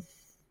think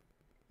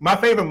my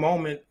favorite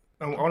moment.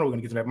 I don't know we're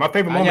gonna get to that. My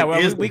favorite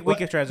moment is we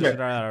can transition on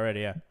that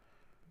already. Yeah.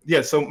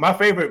 Yeah. So my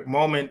favorite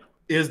moment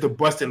is the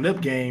busted lip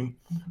game,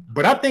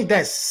 but I think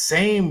that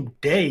same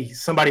day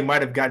somebody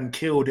might have gotten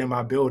killed in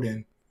my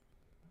building.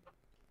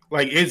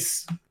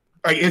 It's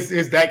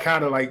that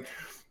kind of like,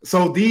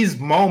 so these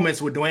moments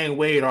with Dwyane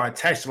Wade are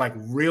attached to like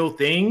real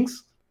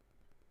things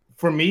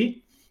for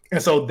me,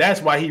 and so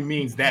that's why he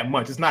means that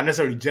much. It's not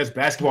necessarily just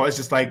basketball. It's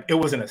just like it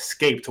was an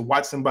escape to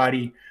watch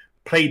somebody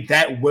play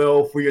that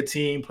well for your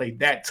team, play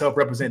that tough,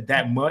 represent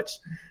that much,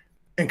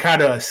 and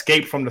kind of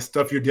escape from the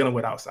stuff you're dealing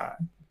with outside.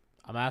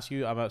 I'm asking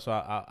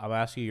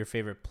you your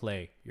favorite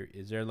play.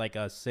 Is there like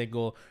a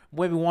single,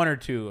 maybe one or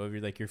two of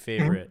your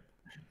favorite?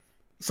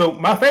 So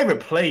my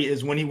favorite play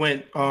is when he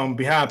went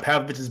behind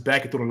Pavlovic's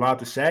back and threw the lob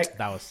to Shaq.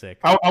 That was sick.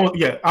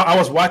 I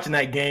was watching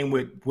that game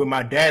with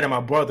my dad and my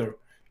brother,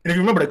 and if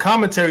you remember, the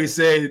commentary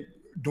said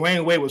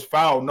Dwyane Wade was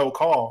fouled, no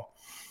call,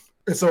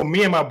 and so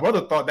me and my brother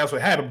thought that's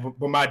what happened,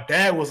 but my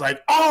dad was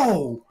like,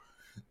 "Oh!"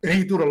 and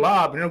he threw the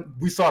lob, and then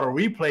we saw the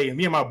replay, and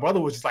me and my brother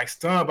was just like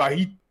stunned by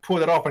he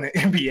pulled it off in an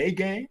NBA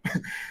game.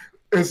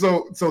 And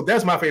so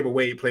that's my favorite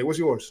Wade play. What's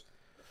yours?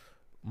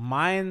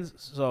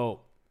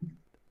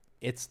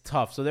 It's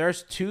tough. So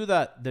there's two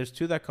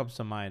that comes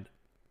to mind.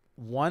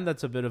 One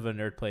that's a bit of a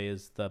nerd play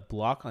is the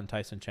block on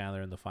Tyson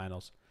Chandler in the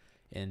finals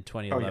in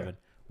 2011,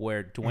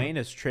 where Dwyane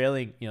is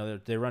trailing.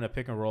 They run a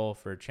pick and roll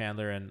for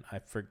Chandler and I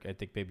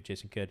think maybe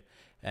Jason Kidd,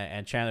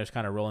 and Chandler's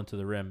kind of rolling to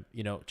the rim.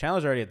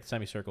 Chandler's already at the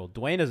semicircle.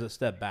 Dwyane is a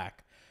step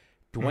back.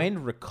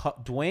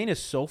 Dwyane is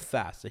so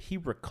fast that he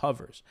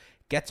recovers,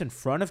 gets in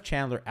front of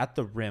Chandler at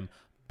the rim,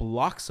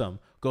 blocks him,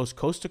 goes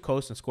coast to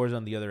coast, and scores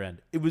on the other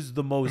end. It was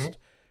the most.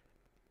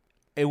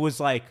 It was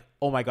like,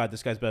 oh my God,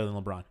 this guy's better than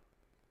LeBron,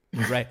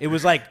 right? It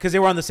was like because they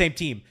were on the same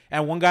team,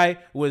 and one guy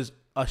was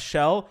a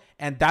shell,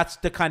 and that's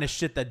the kind of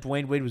shit that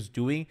Dwyane Wade was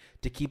doing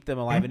to keep them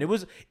alive.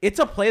 And it's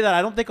a play that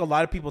I don't think a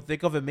lot of people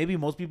think of, and maybe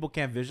most people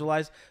can't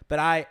visualize. But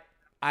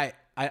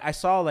I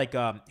saw like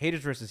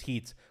Haters versus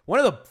Heats, one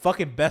of the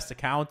fucking best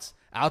accounts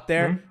out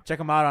there. Check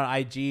him out on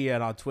IG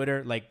and on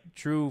Twitter, like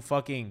true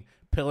fucking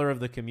pillar of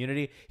the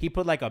community. He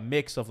put like a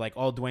mix of like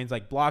all Dwayne's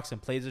like blocks and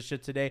plays this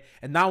shit today,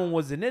 and that one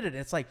wasn't it. And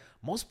it's like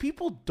most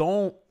people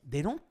don't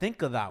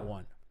think of that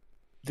one.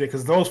 Yeah,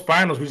 because those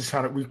finals we just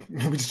try to forget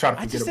about.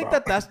 I just think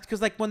that's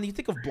because like when you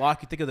think of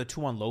block, you think of the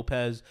two on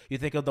Lopez, you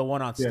think of the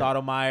one on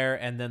Stoudemire,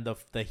 and then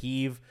the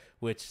heave,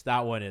 which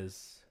that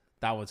one's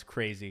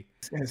crazy.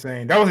 It's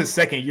insane. That was his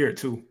second year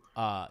too.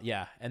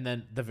 Yeah, and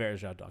then the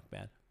Verjao dunk,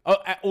 man.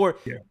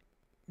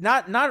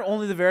 Not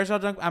only the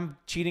Verjao dunk. I'm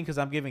cheating because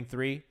I'm giving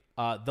 3.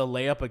 The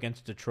layup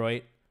against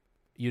Detroit,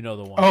 the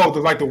one. Oh,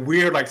 the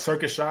weird like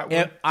circus shot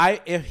one?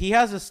 If he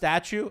has a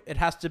statue, it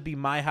has to be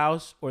my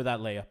house or that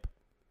layup,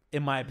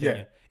 in my opinion.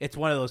 Yeah. It's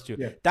one of those two.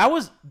 Yeah. That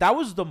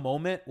was the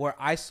moment where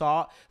I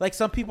saw, like,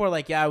 some people are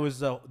like, yeah, it was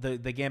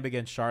the game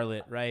against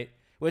Charlotte, right?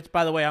 Which,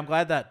 by the way, I'm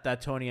glad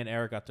that Tony and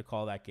Eric got to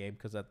call that game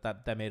because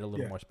that made it a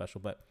little more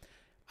special. But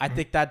I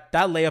think that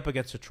layup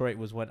against Detroit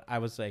was when I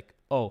was like,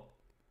 oh,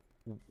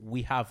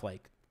 we have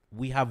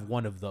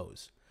one of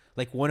those.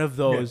 Like one of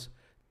those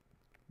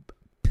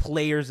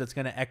players that's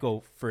going to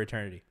echo for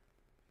eternity.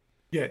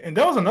 Yeah, and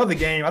there was another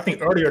game, I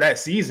think earlier that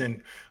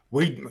season,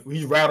 we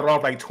rattled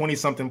off like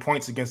 20-something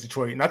points against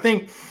Detroit. And I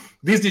think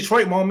these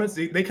Detroit moments,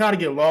 they kind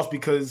of get lost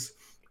because,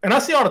 and I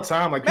see all the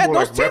time, like, people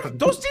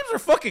those teams are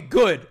fucking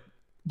good.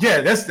 Yeah,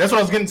 that's what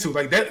I was getting to.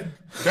 Like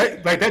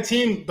that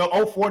team,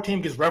 the 04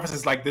 team gets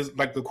references like this,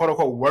 like the quote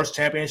unquote worst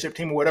championship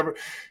team or whatever.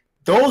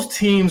 Those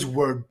teams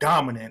were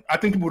dominant. I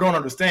think people don't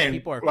understand.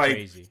 People are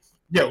crazy.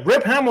 Yeah,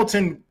 Rip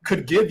Hamilton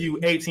could give you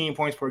 18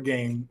 points per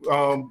game.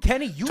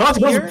 Kenny,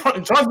 Chauncey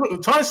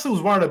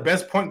was one of the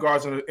best point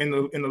guards in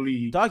the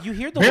league. Dog, you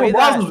hear the way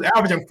that was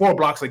averaging 4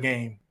 blocks a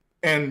game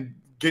and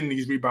getting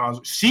these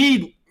rebounds.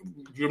 You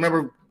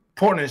remember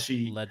Portland and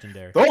Sheed?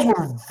 Legendary. Those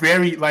were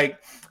very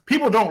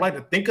people don't like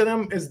to think of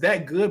them as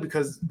that good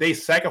because they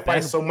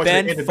sacrifice so much of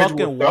individual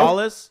fucking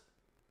Wallace.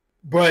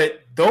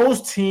 But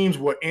those teams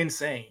were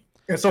insane.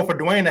 And so for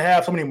Dwyane to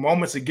have so many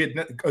moments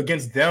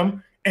against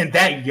them and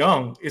that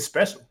young is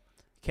special.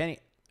 Kenny,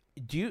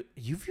 have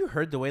you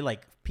heard the way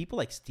like people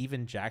like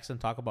Steven Jackson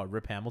talk about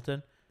Rip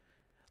Hamilton?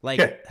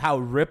 Like how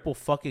Rip will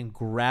fucking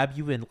grab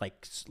you and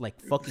like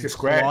fucking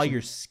claw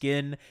your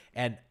skin,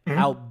 and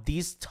how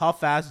these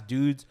tough ass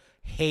dudes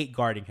hate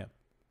guarding him.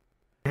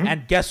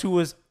 And guess who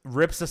was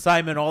Rip's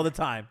assignment all the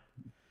time?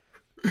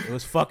 It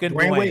was fucking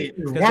Dwyane.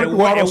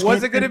 It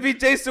wasn't going to be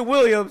Jason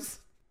Williams.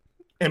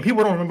 And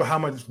people don't remember how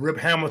much Rip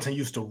Hamilton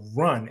used to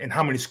run and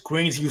how many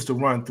screens he used to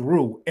run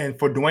through. And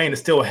for Dwyane to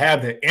still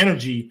have the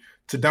energy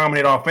to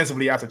dominate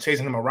offensively after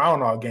chasing him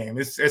around all game,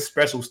 it's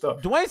special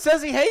stuff. Dwyane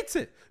says he hates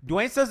it.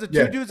 Dwyane says the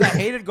two dudes I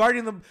hated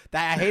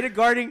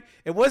guarding,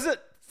 it wasn't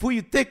who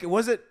you think. It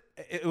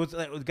it was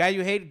like the guy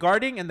you hate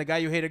guarding and the guy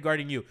you hated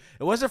guarding you.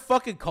 It wasn't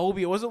fucking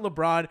Kobe. It wasn't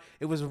LeBron.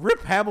 It was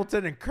Rip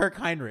Hamilton and Kirk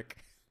Heinrich.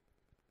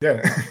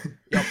 Yeah.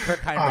 Yo, Kirk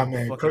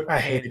Heinrich. Oh man, I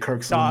hated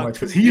Kirk so dog, much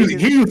because he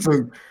used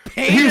to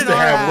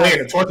have way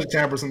in a torture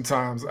chamber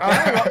sometimes.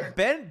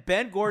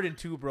 Ben Gordon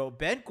too, bro.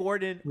 Ben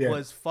Gordon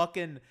was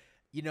fucking.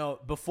 You know,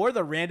 before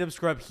the random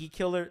scrub Heat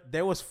killer,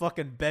 there was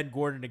fucking Ben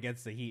Gordon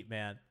against the Heat,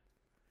 man.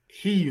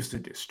 He used to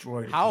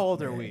destroy. How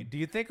old are we? Do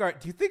you think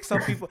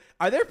some people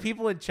are there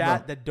people in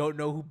chat that don't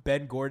know who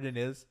Ben Gordon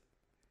is?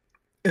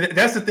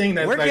 That's the thing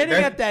that we're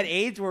getting at that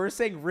age where we're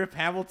saying Rip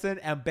Hamilton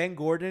and Ben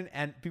Gordon,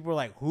 and people are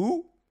like,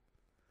 who?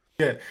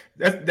 Yeah,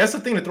 that's the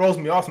thing that throws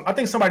me off. I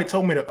think somebody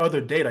told me the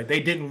other day like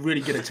they didn't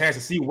really get a chance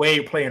to see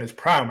Wade play in his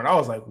prime, and I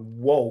was like,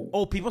 whoa.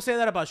 Oh, people say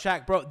that about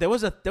Shaq, bro. There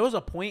was a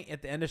point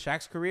at the end of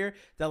Shaq's career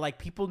that like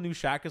people knew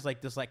Shaq as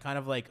like this like kind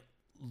of like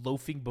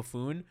loafing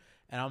buffoon,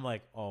 and I'm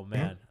like, oh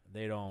man,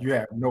 they don't. You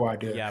have no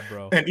idea. Yeah,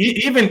 bro. And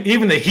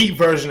even the Heat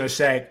version of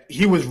Shaq,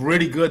 he was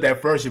really good that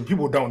first year.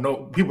 People don't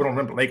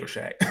remember Laker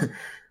Shaq.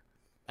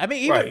 I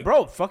mean, even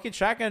bro, fucking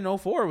Shaq in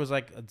 04 was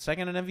like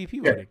second in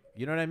MVP voting.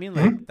 You know what I mean?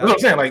 Like that's what I'm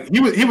saying. Like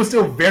he was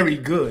still very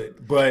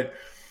good, but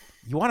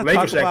you want to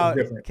talk about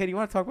Ken? You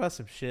want to talk about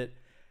some shit?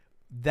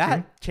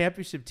 That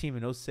championship team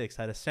in 06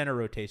 had a center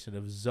rotation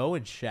of Zoe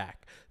and Shaq.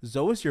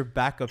 Zoe is your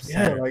backup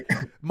center. Like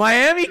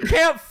Miami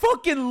can't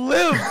fucking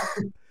live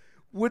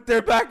with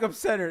their backup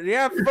center. They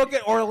have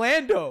fucking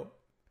Orlando.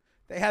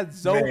 They had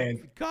Zoe.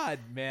 Man. God,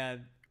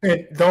 man.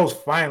 And those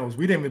finals,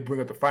 we didn't even bring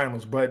up the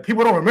finals, but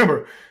people don't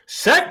remember.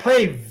 Shaq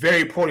played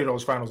very poorly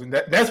those finals, and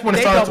that's when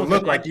it started to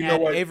look like, you know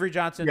what? Avery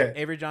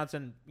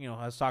Johnson, you know,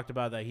 has talked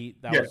about that.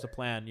 That was the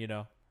plan, you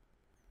know.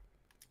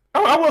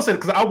 I will say,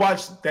 because I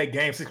watched that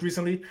game 6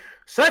 recently,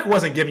 Shaq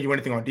wasn't giving you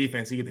anything on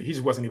defense either. He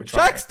just wasn't even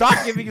trying. Shaq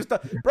stopped giving you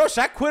stuff. Bro,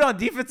 Shaq quit on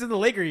defense in the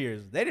Laker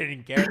years. They didn't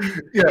even care.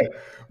 Yeah,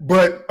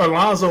 but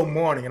Alonzo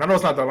Mourning, and I know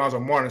it's not the Alonzo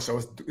Mourning show,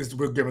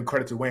 we're giving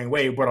credit to Wayne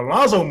Wade, but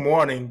Alonzo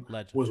Mourning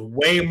was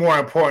way more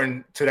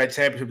important to that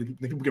championship than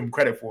people give him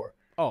credit for.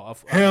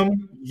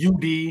 Him,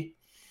 UD,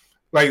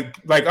 like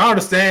I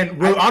understand,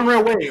 we're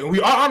honoring Wade, and we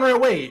are honoring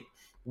Wade.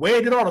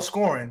 Wade did all the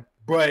scoring,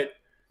 but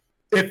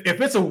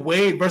if it's a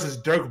Wade versus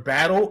Dirk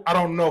battle, I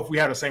don't know if we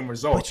had the same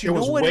result. It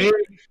was Wade,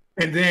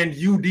 and then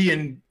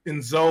UD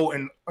and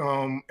Zoe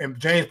and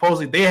James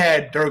Posey, they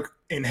had Dirk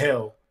in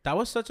hell. That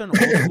was such an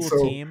old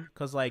school team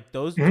because like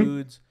those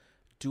dudes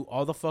do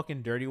all the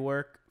fucking dirty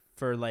work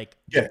for like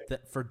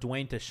for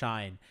Dwyane to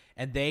shine,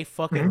 and they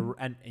fucking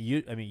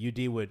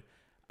UD would.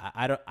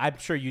 I'm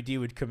sure UD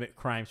would commit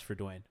crimes for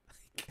Dwyane.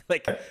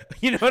 Like,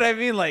 you know what I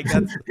mean? Like,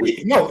 that's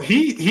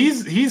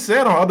he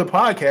said on other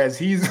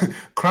podcasts,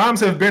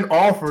 crimes have been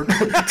offered to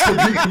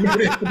be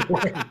committed to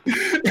Dwyane.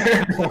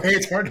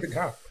 Dwyane turned it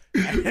down.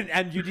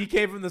 And UD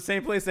came from the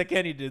same place that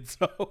Kenny did.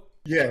 So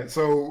yeah.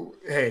 So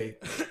hey,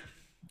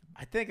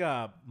 I think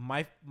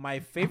my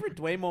favorite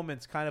Dwyane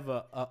moment's kind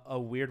of a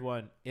weird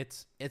one.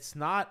 It's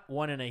not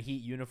one in a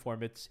Heat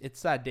uniform.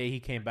 It's that day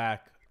he came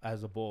back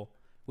as a Bull,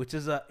 which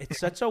is it's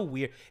such a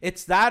weird.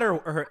 It's that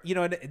or you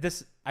know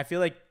this. I feel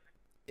like.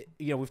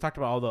 You know, we've talked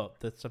about all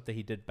the stuff that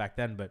he did back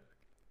then, but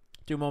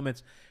 2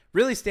 moments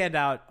really stand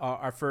out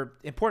are for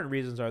important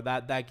reasons. Are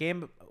that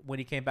game when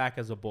he came back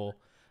as a Bull.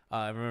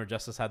 I remember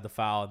Justice had the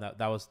foul, and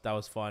that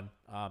was fun.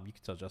 You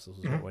could tell Justice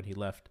was right when he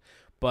left,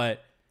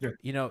 but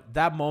you know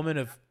that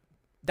moment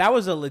that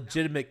was a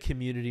legitimate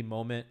community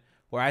moment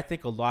where I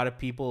think a lot of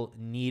people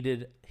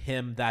needed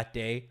him that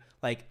day.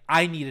 Like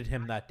I needed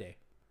him that day.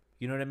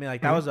 You know what I mean?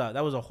 Like that was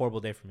a horrible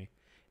day for me,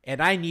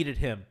 and I needed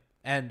him,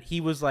 and he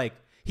was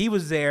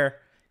there.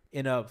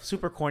 In a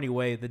super corny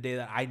way, the day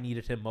that I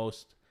needed him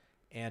most,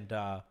 and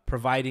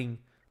providing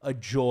a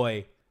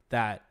joy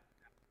that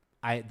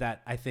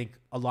I think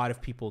a lot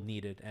of people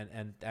needed,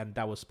 and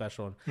that was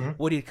special. And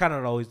what he kind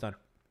of always done.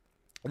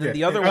 And then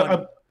the other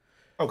one.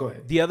 Go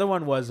ahead. The other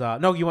one was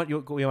no. You want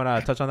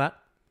to touch on that?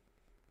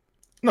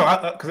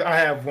 No, because I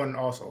have one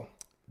also.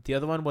 The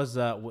other one was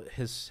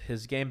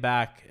his game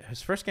back.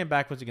 His first game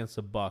back was against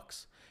the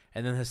Bucks,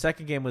 and then his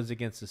second game was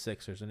against the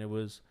Sixers, and it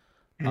was.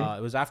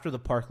 It was after the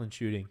Parkland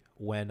shooting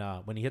when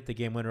he hit the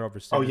game winner over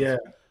Simmons.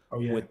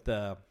 Oh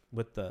yeah.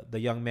 With the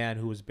young man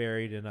who was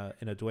buried in a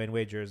Dwyane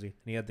Wade jersey, and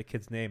he had the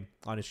kid's name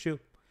on his shoe,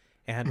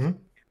 and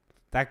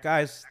that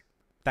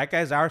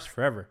guy's ours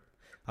forever.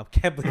 I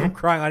can't believe I'm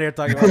crying out here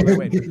talking about Dwyane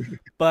Wade,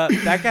 but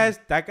that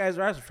guy's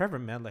ours forever,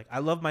 man. Like I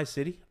love my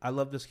city, I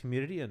love this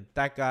community, and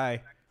that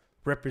guy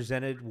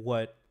represented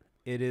what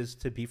it is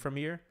to be from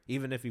here,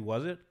 even if he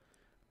wasn't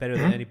better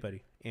than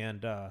anybody,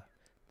 and.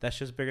 That's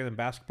just bigger than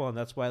basketball, and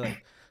that's why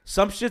like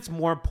some shit's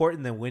more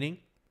important than winning,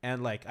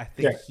 and like I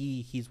think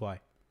he's why.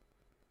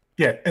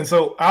 Yeah, and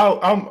so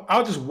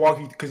I'll just walk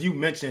you because you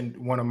mentioned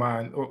one of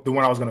mine, or the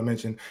one I was going to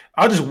mention.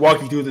 I'll just walk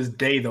you through this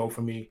day though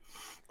for me.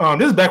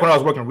 This is back when I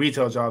was working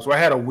retail jobs, so I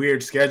had a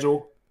weird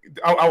schedule.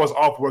 I was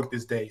off work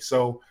this day,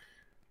 so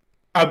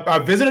I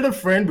visited a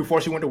friend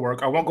before she went to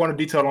work. I won't go into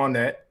detail on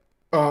that.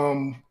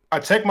 I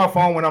check my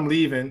phone when I'm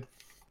leaving.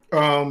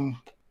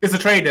 It's a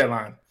trade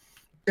deadline.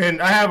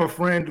 And I have a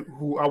friend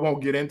who I won't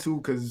get into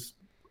because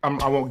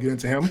I won't get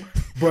into him,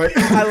 but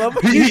I love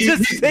when you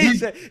just say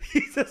that.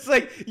 He's just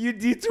like, you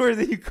detour,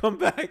 then you come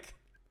back.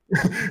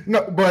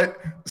 No, but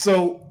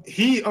so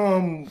he's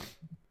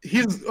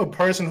a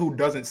person who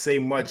doesn't say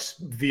much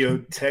via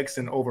text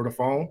and over the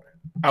phone.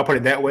 I'll put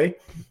it that way.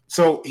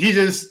 So he's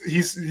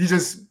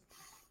just.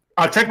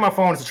 I check my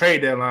phone. It's a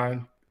trade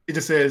deadline. It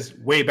just says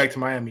way back to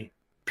Miami.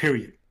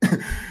 Period.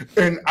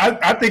 And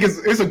I think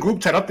it's a group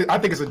chat. I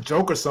think it's a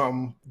joke or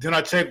something. Then I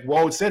check.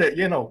 Woj said it.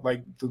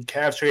 Like the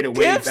Cavs traded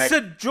way back.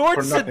 Give George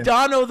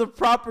Sedano the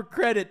proper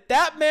credit.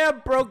 That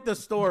man broke the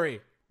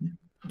story.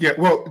 Yeah,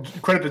 well,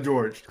 credit to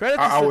George. Credit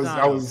to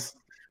Sedano.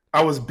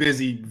 I was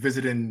busy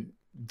visiting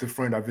the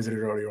friend I visited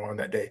earlier on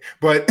that day.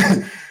 But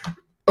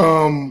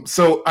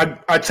so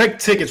I checked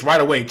tickets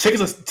right away.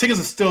 Tickets are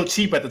still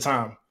cheap at the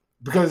time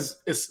because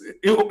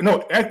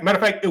matter of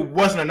fact, it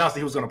wasn't announced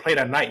that he was going to play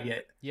that night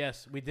yet.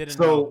 Yes, we didn't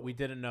know. We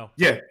didn't know.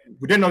 Yeah,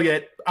 we didn't know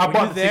yet. I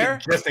bought the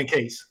ticket just in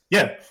case.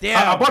 Yeah,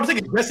 I bought the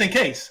ticket just in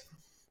case.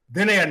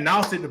 Then they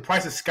announced it. The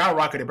prices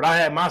skyrocketed, but I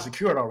had mine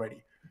secured already.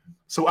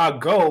 So I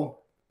go.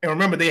 And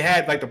remember, they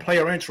had like the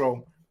player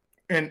intro,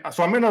 and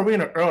so I'm in the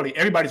arena early.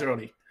 Everybody's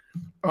early.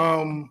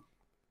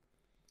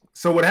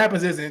 So what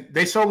happens is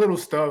they show little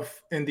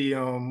stuff in the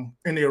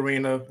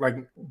arena like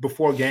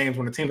before games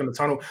when the team's in the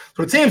tunnel.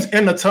 So the team's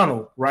in the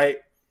tunnel, right?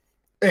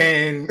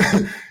 And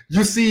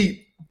you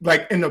see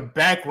like in the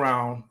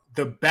background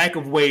the back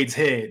of Wade's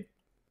head.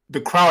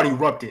 The crowd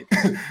erupted.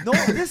 No,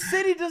 this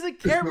city doesn't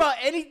care about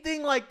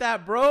anything like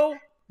that, bro.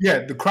 Yeah,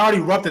 the crowd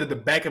erupted at the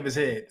back of his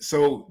head.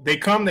 So they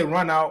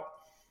run out.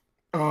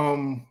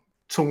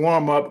 To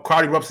warm up,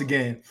 crowd erupts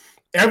again.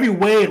 Every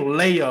Wade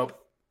layup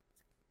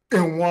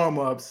in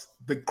warm-ups,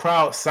 the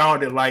crowd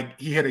sounded like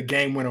he hit a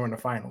game winner in the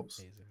finals.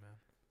 Amazing, man.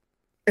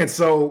 And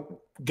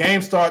so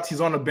game starts,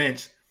 he's on the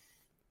bench.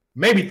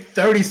 Maybe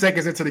 30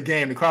 seconds into the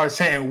game, the crowd is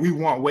chanting, "We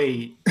want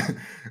Wade."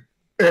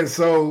 And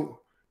so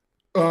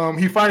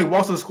he finally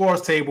walks to the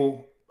scores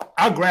table.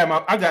 I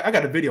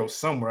got a video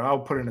somewhere. I'll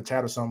put it in the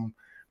chat or something.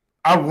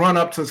 I run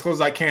up to as close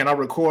as I can. I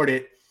record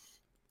it.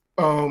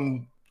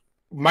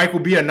 Michael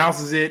B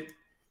announces it.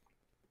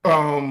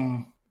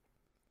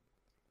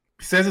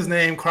 Says his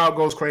name. Crowd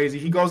goes crazy.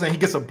 He goes in. He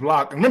gets a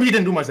block. Remember, he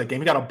didn't do much that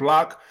game. He got a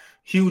block.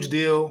 Huge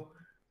deal.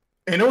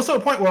 And it was to a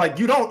point where like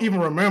you don't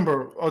even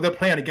remember. Oh, they're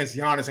playing against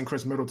Giannis and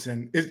Chris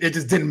Middleton. It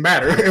just didn't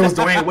matter. It was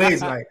Dwyane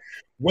Wade's night.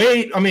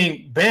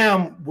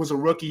 Bam was a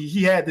rookie.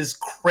 He had this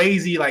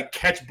crazy like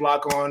catch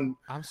block on.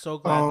 I'm so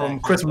glad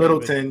that Chris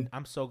Middleton.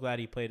 I'm so glad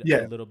he played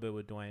a little bit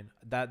with Dwyane.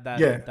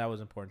 That was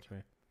important to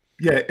me.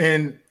 Yeah,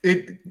 and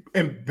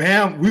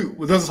Bam,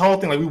 there's this whole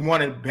thing like we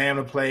wanted Bam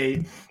to play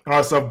and all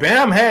that stuff.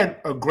 Bam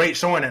had a great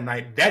showing that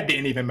night. That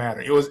didn't even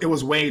matter. It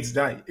was Wade's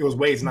night. It was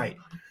Wade's night,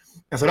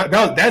 and so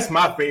that's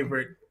my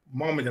favorite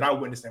moment that I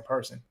witnessed in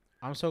person.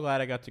 I'm so glad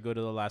I got to go to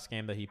the last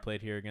game that he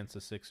played here against the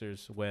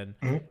Sixers when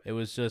it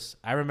was just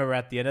 – I remember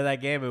at the end of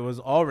that game, it was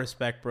all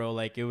respect, bro.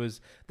 Like it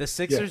was – the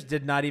Sixers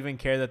did not even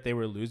care that they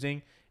were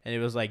losing, and it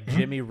was like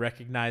Jimmy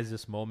recognized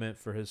this moment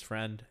for his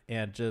friend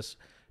and just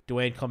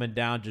Dwyane coming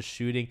down, just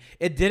shooting.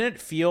 It didn't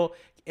feel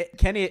 –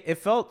 Kenny, it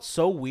felt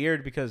so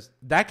weird because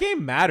that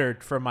game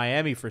mattered for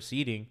Miami for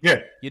seeding.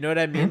 Yeah. You know what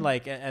I mean?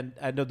 Like, and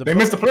I know they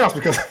missed the playoffs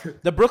because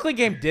the Brooklyn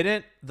game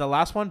didn't, the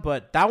last one,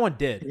 but that one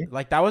did.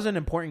 Like, that was an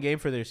important game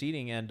for their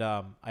seeding. And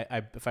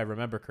I if I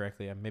remember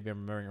correctly, maybe I'm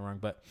remembering it wrong,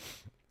 but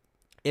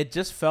it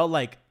just felt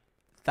like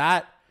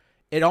that.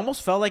 It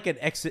almost felt like an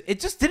exit. It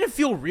just didn't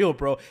feel real,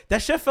 bro.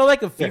 That shit felt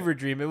like a fever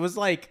dream. It was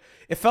like,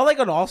 it felt like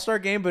an all-star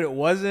game, but it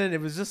wasn't. It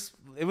was just,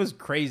 it was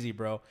crazy,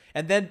 bro.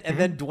 And then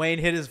Dwyane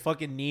hit his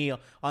fucking knee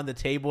on the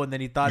table, and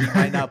then he thought he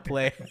might not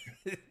play.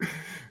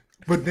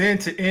 But then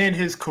to end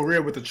his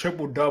career with a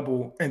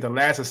triple-double and the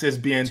last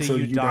assist being to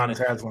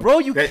Udonis Haslem. Bro,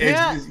 you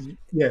can't.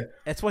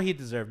 That's what he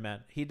deserved,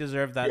 man. He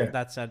deserved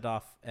that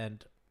send-off.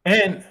 And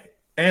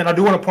I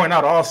do want to point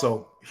out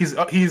also, he's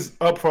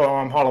up for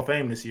Hall of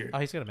Fame this year. Oh,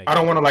 he's gonna make it. I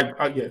don't want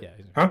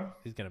to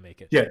he's gonna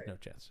make it. Yeah, no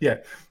chance. Yeah,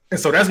 and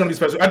so that's gonna be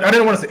special. I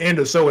didn't want us to end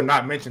the show and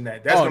not mention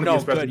that. That's gonna be a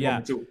special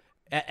moment too.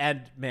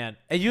 And man,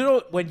 and you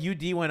know when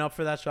UD went up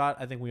for that shot,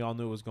 I think we all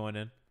knew it was going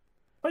in.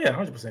 Oh yeah,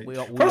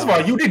 100%. First of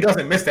all, UD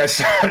doesn't miss that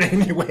shot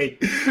anyway.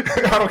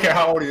 I don't care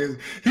how old he is.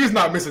 He's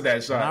not missing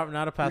that shot.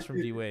 Not a pass from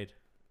D Wade.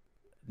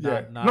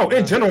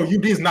 In general,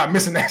 UD is not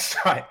missing that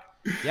shot.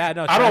 Yeah,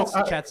 no.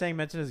 Chat saying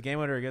mentioned his game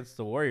winner against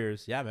the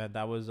Warriors. Yeah, man,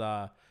 that was.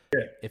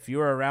 If you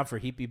were around for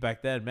Heapy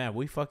back then, man,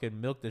 we fucking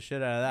milked the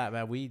shit out of that,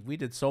 man. We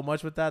did so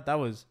much with that. That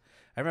was.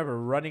 I remember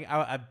running.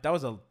 I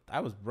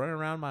was running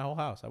around my whole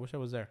house. I wish I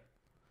was there.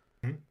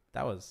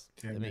 That was.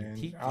 Yeah,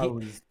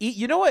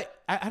 you know what?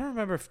 I don't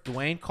remember if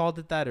Dwyane called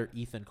it that or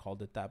Ethan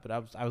called it that,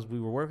 but we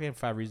were working in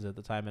 5 Reasons at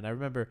the time, and I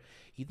remember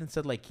Ethan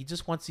said like he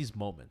just wants these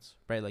moments,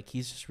 right? Like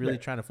he's just really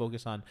trying to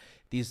focus on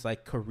these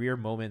like career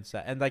moments,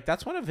 and like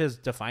that's one of his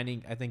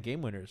defining, I think,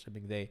 game winners. I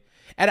think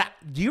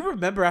do you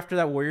remember after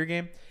that Warrior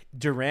game,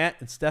 Durant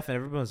and Steph and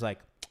everyone was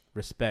like,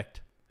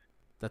 respect,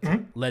 that's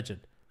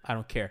legend. I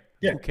don't care.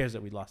 Who cares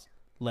that we lost?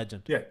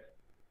 Legend. Yeah,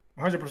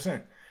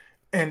 100%.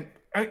 And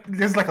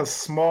there's like a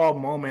small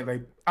moment.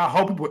 Like I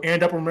hope people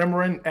end up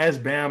remembering as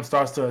Bam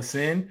starts to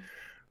ascend.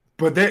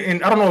 But then,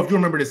 and I don't know if you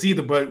remember this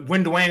either, but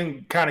when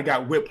Dwyane kind of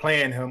got whipped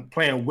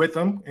playing with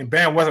him, and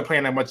Bam wasn't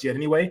playing that much yet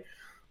anyway.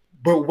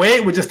 But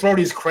Wade would just throw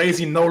these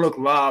crazy no-look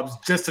lobs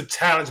just to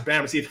challenge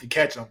Bam to see if he could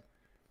catch him.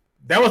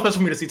 That was special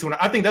for me to see too. And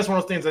I think that's one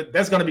of those things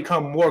that's going to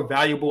become more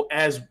valuable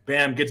as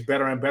Bam gets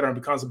better and better and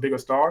becomes a bigger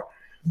star.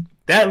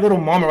 That little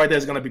moment right there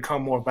is going to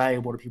become more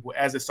valuable to people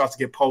as it starts to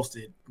get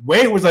posted.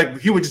 Wade was like,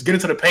 he would just get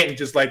into the paint and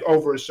just like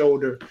over his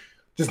shoulder,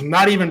 just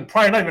probably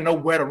not even know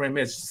where the rim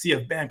is to see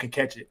if Bam can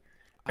catch it.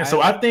 And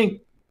so I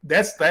think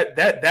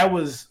that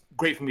was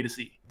great for me to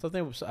see.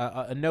 Something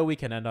a note we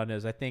can end on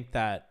is I think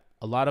that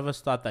a lot of us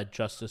thought that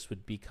Justice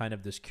would be kind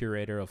of this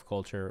curator of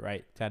culture,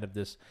 right? Kind of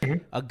this,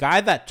 a guy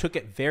that took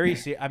it very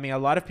serious. I mean, a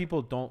lot of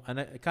people don't,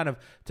 and kind of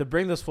to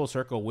bring this full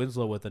circle,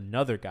 Winslow with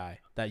another guy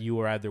that you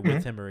were either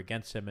with him or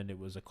against him, and it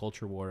was a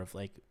culture war of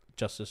like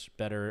Justice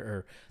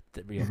better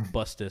or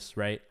Bustus,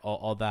 right?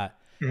 All that.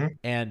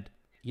 And,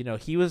 you know,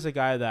 he was a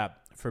guy that,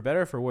 for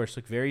better or for worse,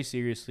 took very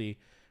seriously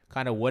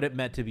kind of what it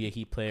meant to be a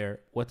Heat player,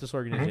 what this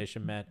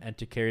organization meant, and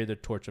to carry the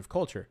torch of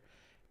culture.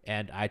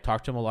 And I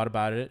talked to him a lot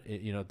about it.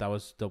 You know, that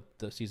was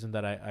the season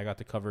that I got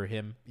to cover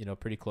him, you know,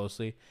 pretty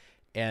closely.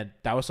 And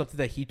that was something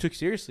that he took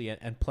seriously.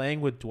 And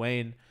playing with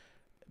Dwyane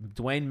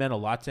meant a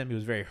lot to him. He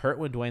was very hurt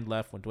when Dwyane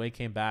left. When Dwyane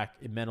came back,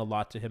 it meant a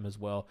lot to him as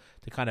well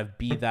to kind of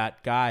be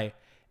that guy.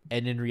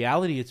 And in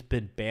reality, it's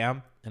been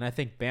Bam. And I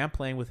think Bam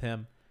playing with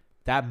him,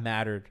 that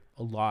mattered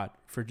a lot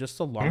for just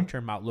the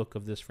long-term outlook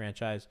of this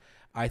franchise.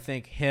 I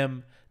think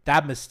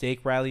that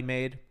mistake Riley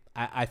made,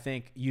 I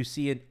think you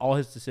see in all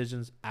his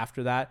decisions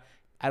after that,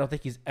 I don't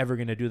think he's ever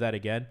going to do that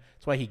again.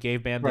 That's why he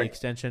gave Bam the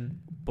extension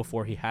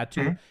before he had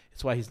to.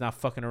 It's why he's not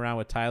fucking around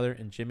with Tyler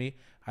and Jimmy.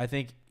 I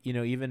think, you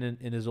know, even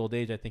in his old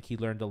age, I think he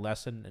learned a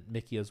lesson, and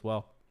Mickey as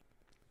well.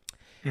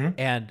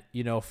 And,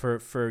 you know, for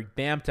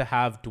Bam to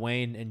have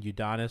Dwyane and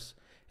Udonis,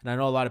 and I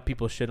know a lot of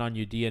people shit on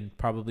UD, and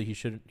probably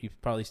he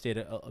probably stayed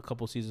a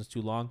couple seasons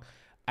too long.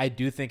 I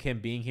do think him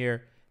being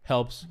here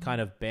helps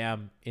kind of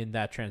Bam in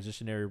that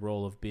transitionary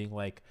role of being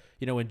like,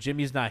 you know, when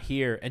Jimmy's not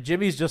here, and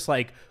Jimmy's just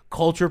like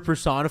culture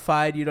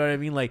personified, you know what I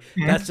mean? Like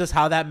that's just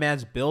how that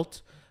man's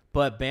built.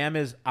 But Bam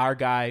is our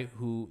guy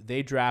who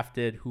they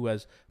drafted, who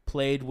has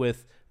played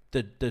with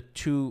the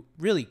two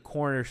really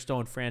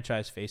cornerstone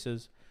franchise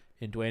faces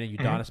in Dwyane and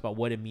Udonis about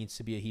what it means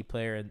to be a Heat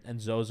player,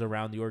 and Zoe's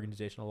around the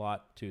organization a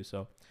lot too.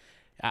 So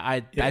I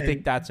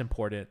think that's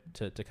important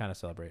to kind of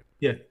celebrate.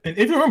 Yeah. And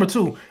if you remember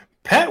too,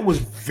 Pat was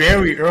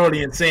very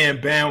early in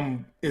saying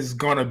Bam is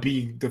gonna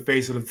be the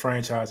face of the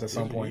franchise at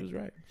some point. He was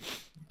right.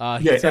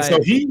 And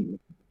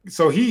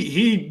so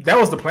he that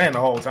was the plan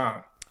the whole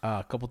time.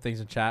 A couple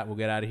things in chat. We'll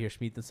get out of here.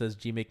 Schmeathan says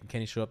G-Make and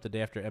Kenny show up the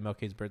day after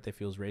MLK's birthday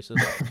feels racist.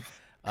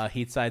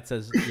 Heatside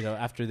says, you know,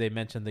 after they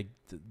mentioned the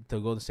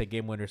Golden State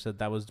game winner, said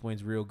that was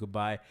Dwayne's real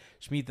goodbye.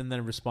 Schmeathan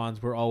then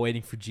responds, "We're all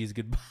waiting for G's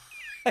goodbye."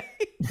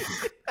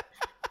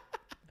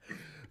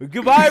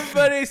 Goodbye,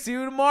 everybody. See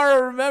you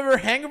tomorrow. Remember,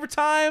 hangover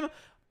time.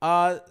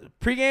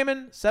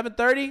 Pre-gaming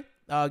 7:30.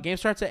 Game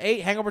starts at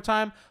 8. Hangover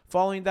time.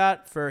 Following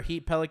that for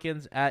Heat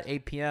Pelicans at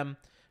 8 p.m.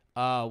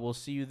 We'll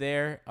see you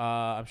there.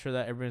 I'm sure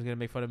that everyone's gonna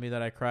make fun of me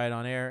that I cried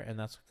on air, and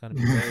that's gonna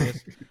be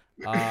hilarious.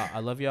 I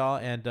love y'all,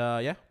 and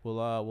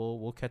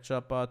we'll catch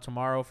up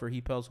tomorrow for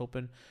Heat Pels,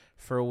 hoping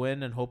for a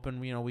win and hoping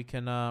we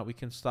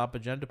can stop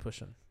agenda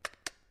pushing.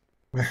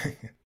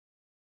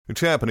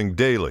 It's happening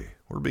daily.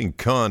 We're being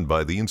conned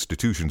by the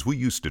institutions we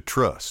used to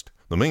trust.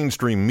 The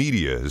mainstream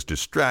media is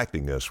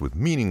distracting us with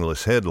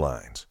meaningless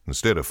headlines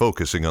instead of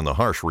focusing on the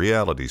harsh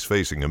realities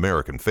facing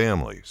American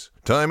families.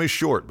 Time is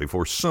short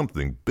before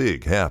something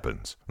big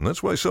happens, and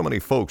that's why so many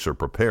folks are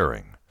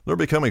preparing. They're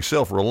becoming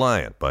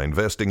self-reliant by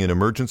investing in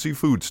emergency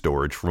food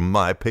storage from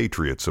My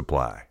Patriot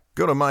Supply.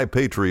 Go to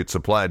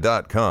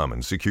MyPatriotSupply.com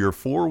and secure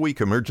 4-week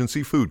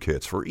emergency food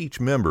kits for each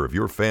member of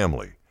your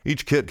family.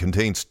 Each kit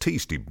contains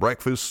tasty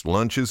breakfasts,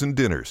 lunches, and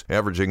dinners,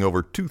 averaging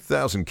over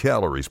 2,000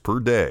 calories per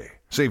day.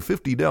 Save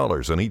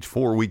 $50 on each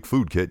 4-week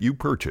food kit you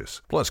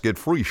purchase. Plus, get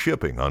free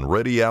shipping on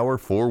Ready Hour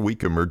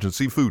 4-week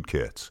emergency food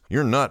kits.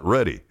 You're not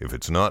ready if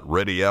it's not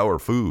Ready Hour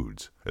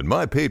Foods. At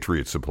My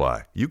Patriot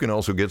Supply, you can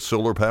also get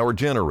solar power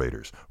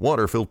generators,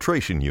 water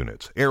filtration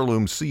units,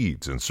 heirloom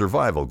seeds, and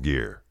survival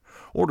gear.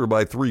 Order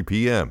by 3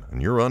 p.m. and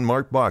your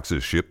unmarked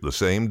boxes ship the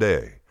same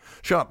day.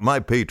 Shop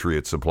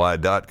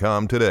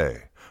MyPatriotSupply.com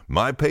today.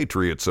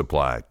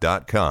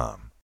 MyPatriotSupply.com.